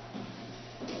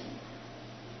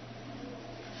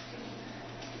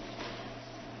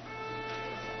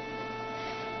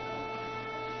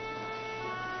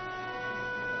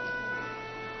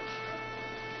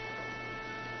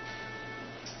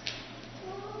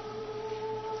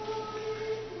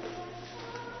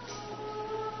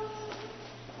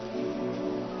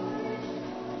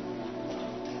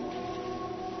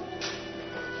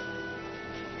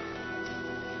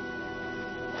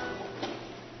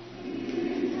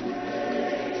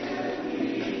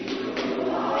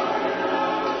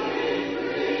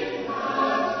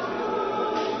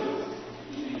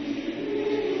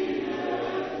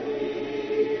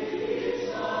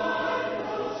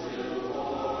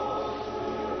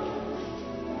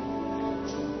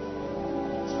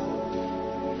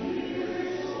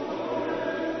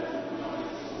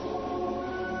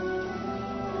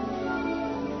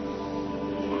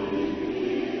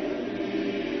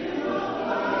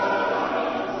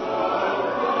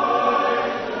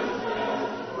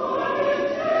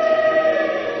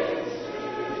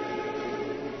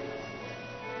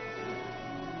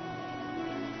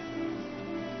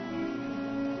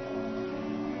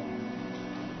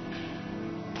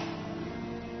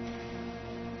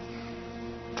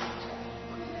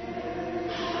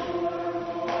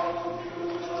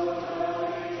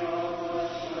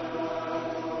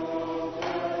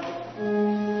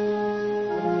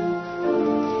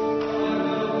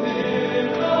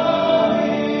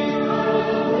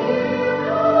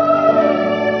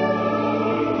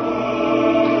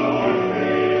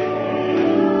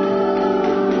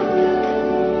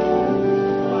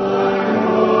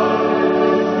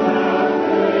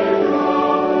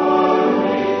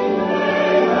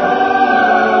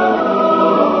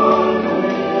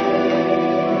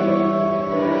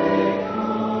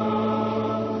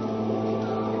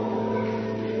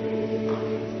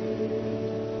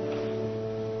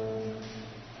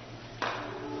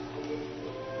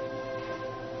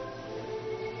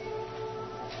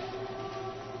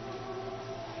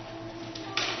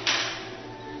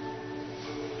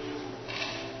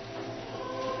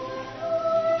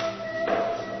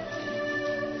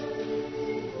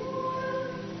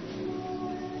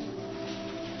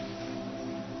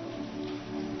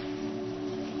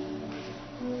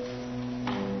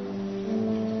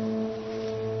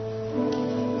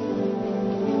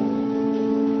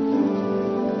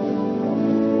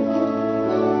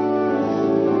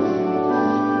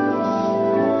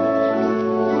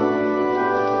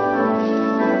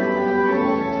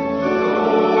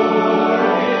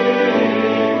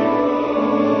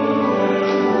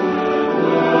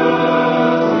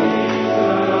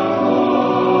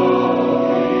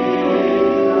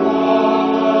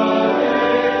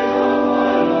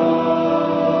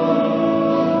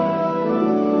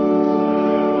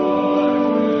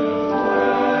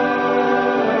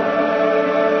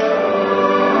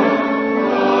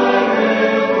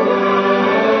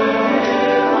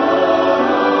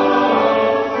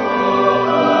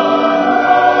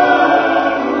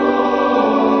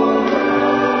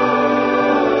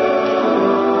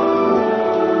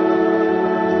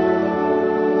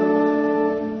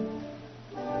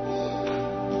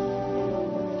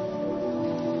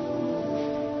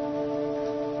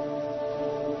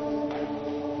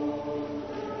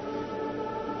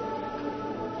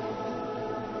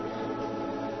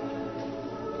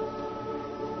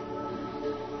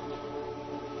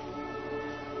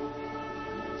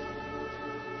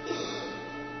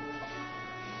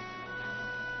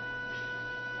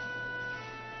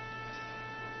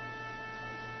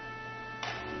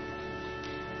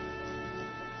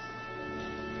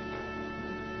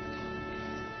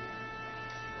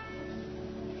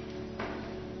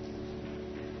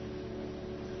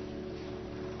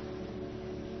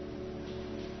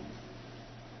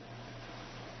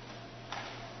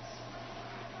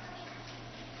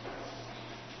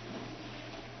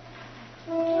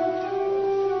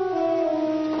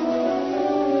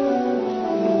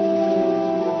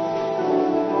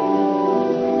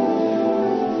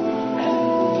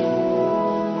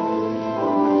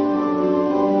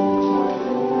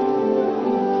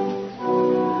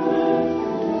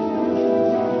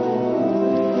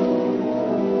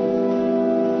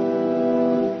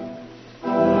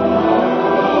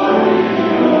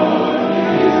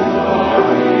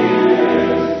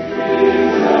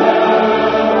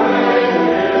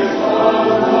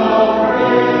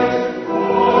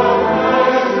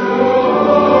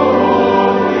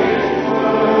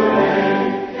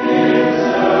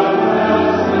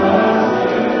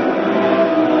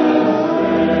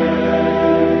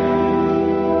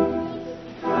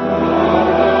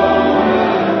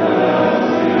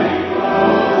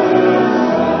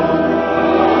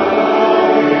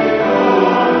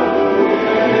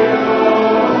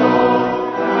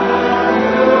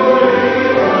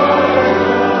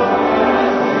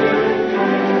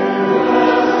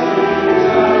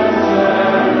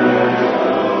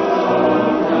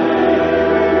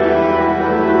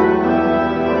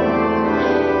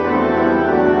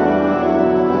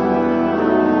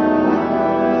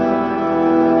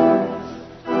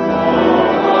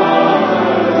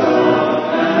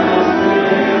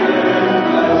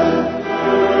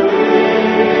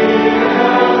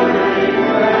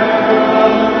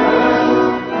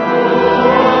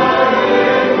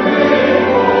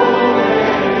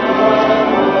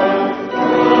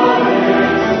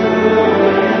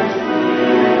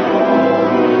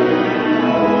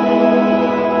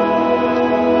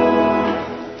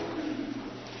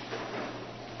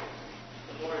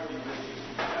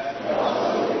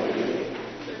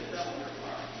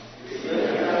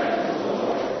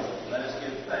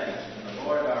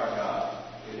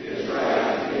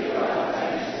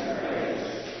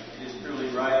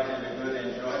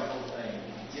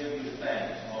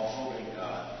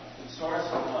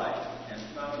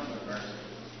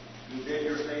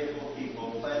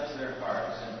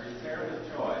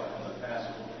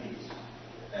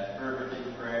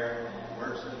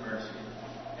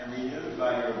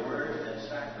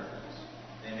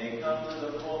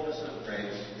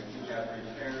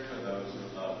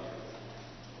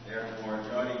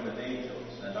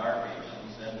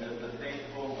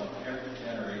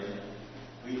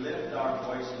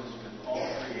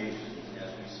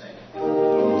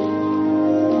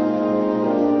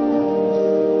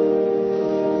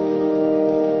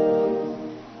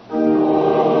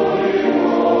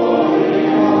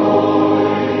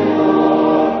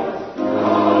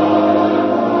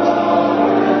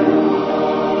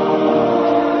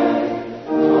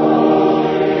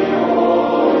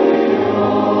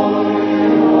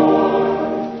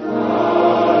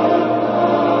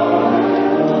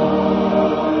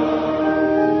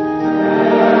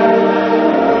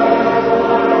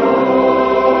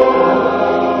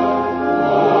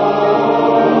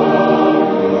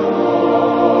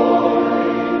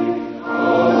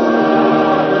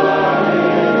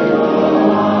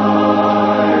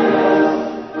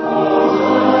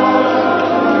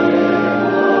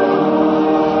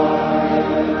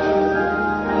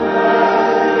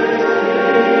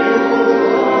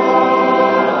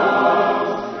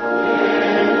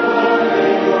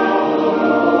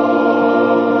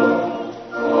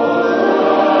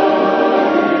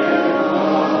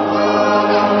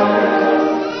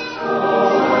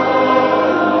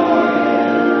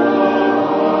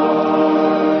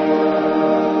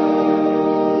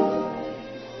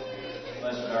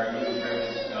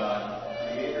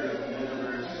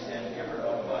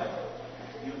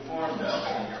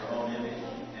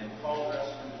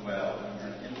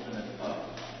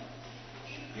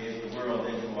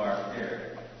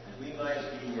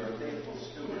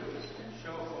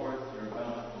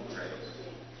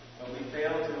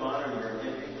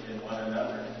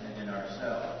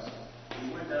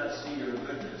 your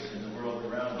goodness in the world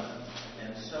around us,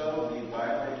 and so we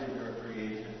violated your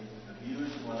creation,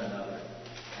 abused one another,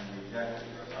 and rejected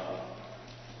your love.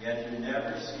 Yet you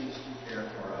never ceased to care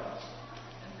for us,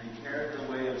 and prepared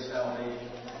the way of salvation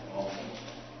for all people.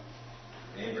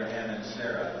 Abraham and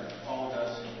Sarah, you called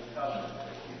us into covenant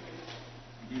with you.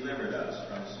 You delivered us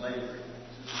from slavery,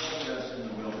 sustained us in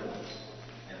the wilderness,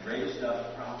 and raised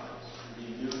up prophets to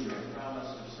renew your promise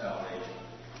of salvation.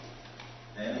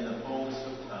 Then in the fullness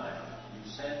of time,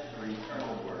 you sent your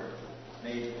eternal word,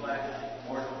 made flesh,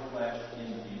 mortal flesh in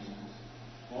Jesus,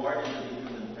 born into the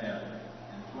human family,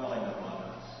 and dwelling among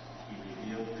us, he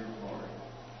revealed your glory.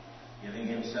 Giving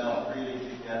himself freely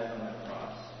to death on the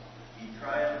cross, he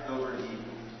triumphed over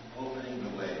evil, opening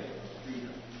the way to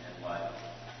freedom and life.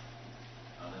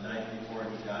 On the night before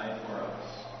he died for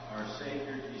us, our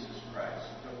Savior Jesus Christ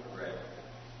took bread,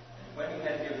 and when he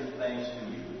had given thanks to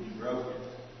you, he broke it,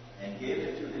 and gave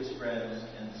it to his friends,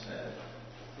 and said,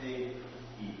 "Take,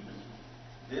 eat.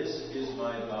 This is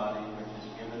my body, which is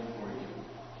given for you.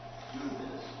 Do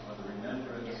this for the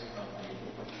remembrance of me."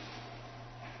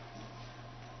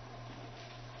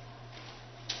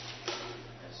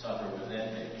 As supper was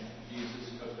ending,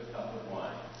 Jesus took the cup of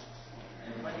wine,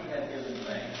 and when he had given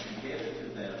thanks, he gave it to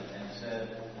them, and said,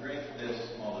 "Drink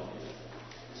this, all of you.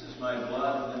 This is my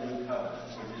blood of the new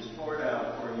covenant, which is poured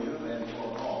out for you and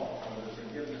for all for the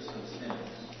forgiveness of sins.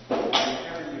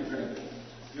 Whenever you drink it,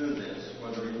 do this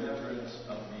for the remembrance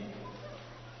of me."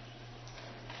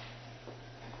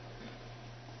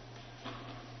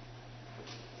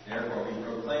 Therefore, we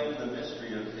proclaim the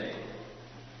mystery of faith.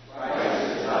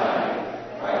 Christ is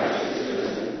died, Christ is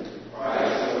risen,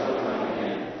 Christ will come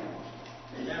again.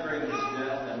 Remembering his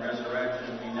death and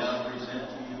resurrection, we now present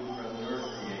to you from your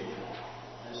creation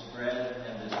this bread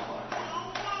and this wine.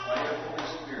 By your Holy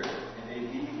Spirit, may they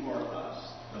be for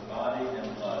us the body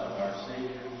and blood of our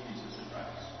Savior Jesus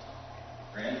Christ.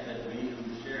 Grant that we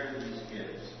who share these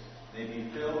gifts may be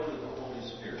filled with the Holy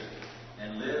Spirit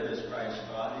and live as Christ's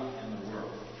body in the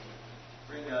world.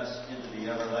 Bring us into the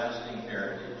everlasting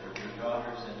heritage of your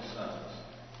daughters and sons,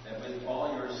 that with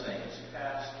all your saints,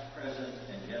 past, present,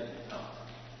 and yet to come,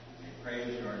 we may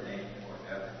praise your name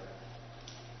forever.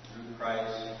 Through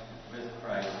Christ, with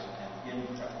Christ, and in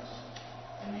Christ,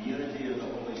 in the unity of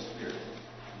the Holy Spirit,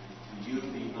 to you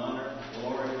be honor,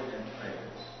 glory, and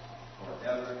praise,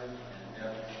 forever and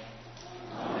ever.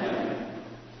 Amen.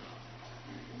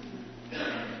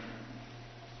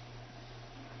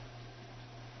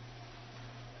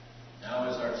 Now,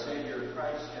 as our Savior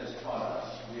Christ has taught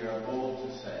us, we are bold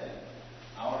to say,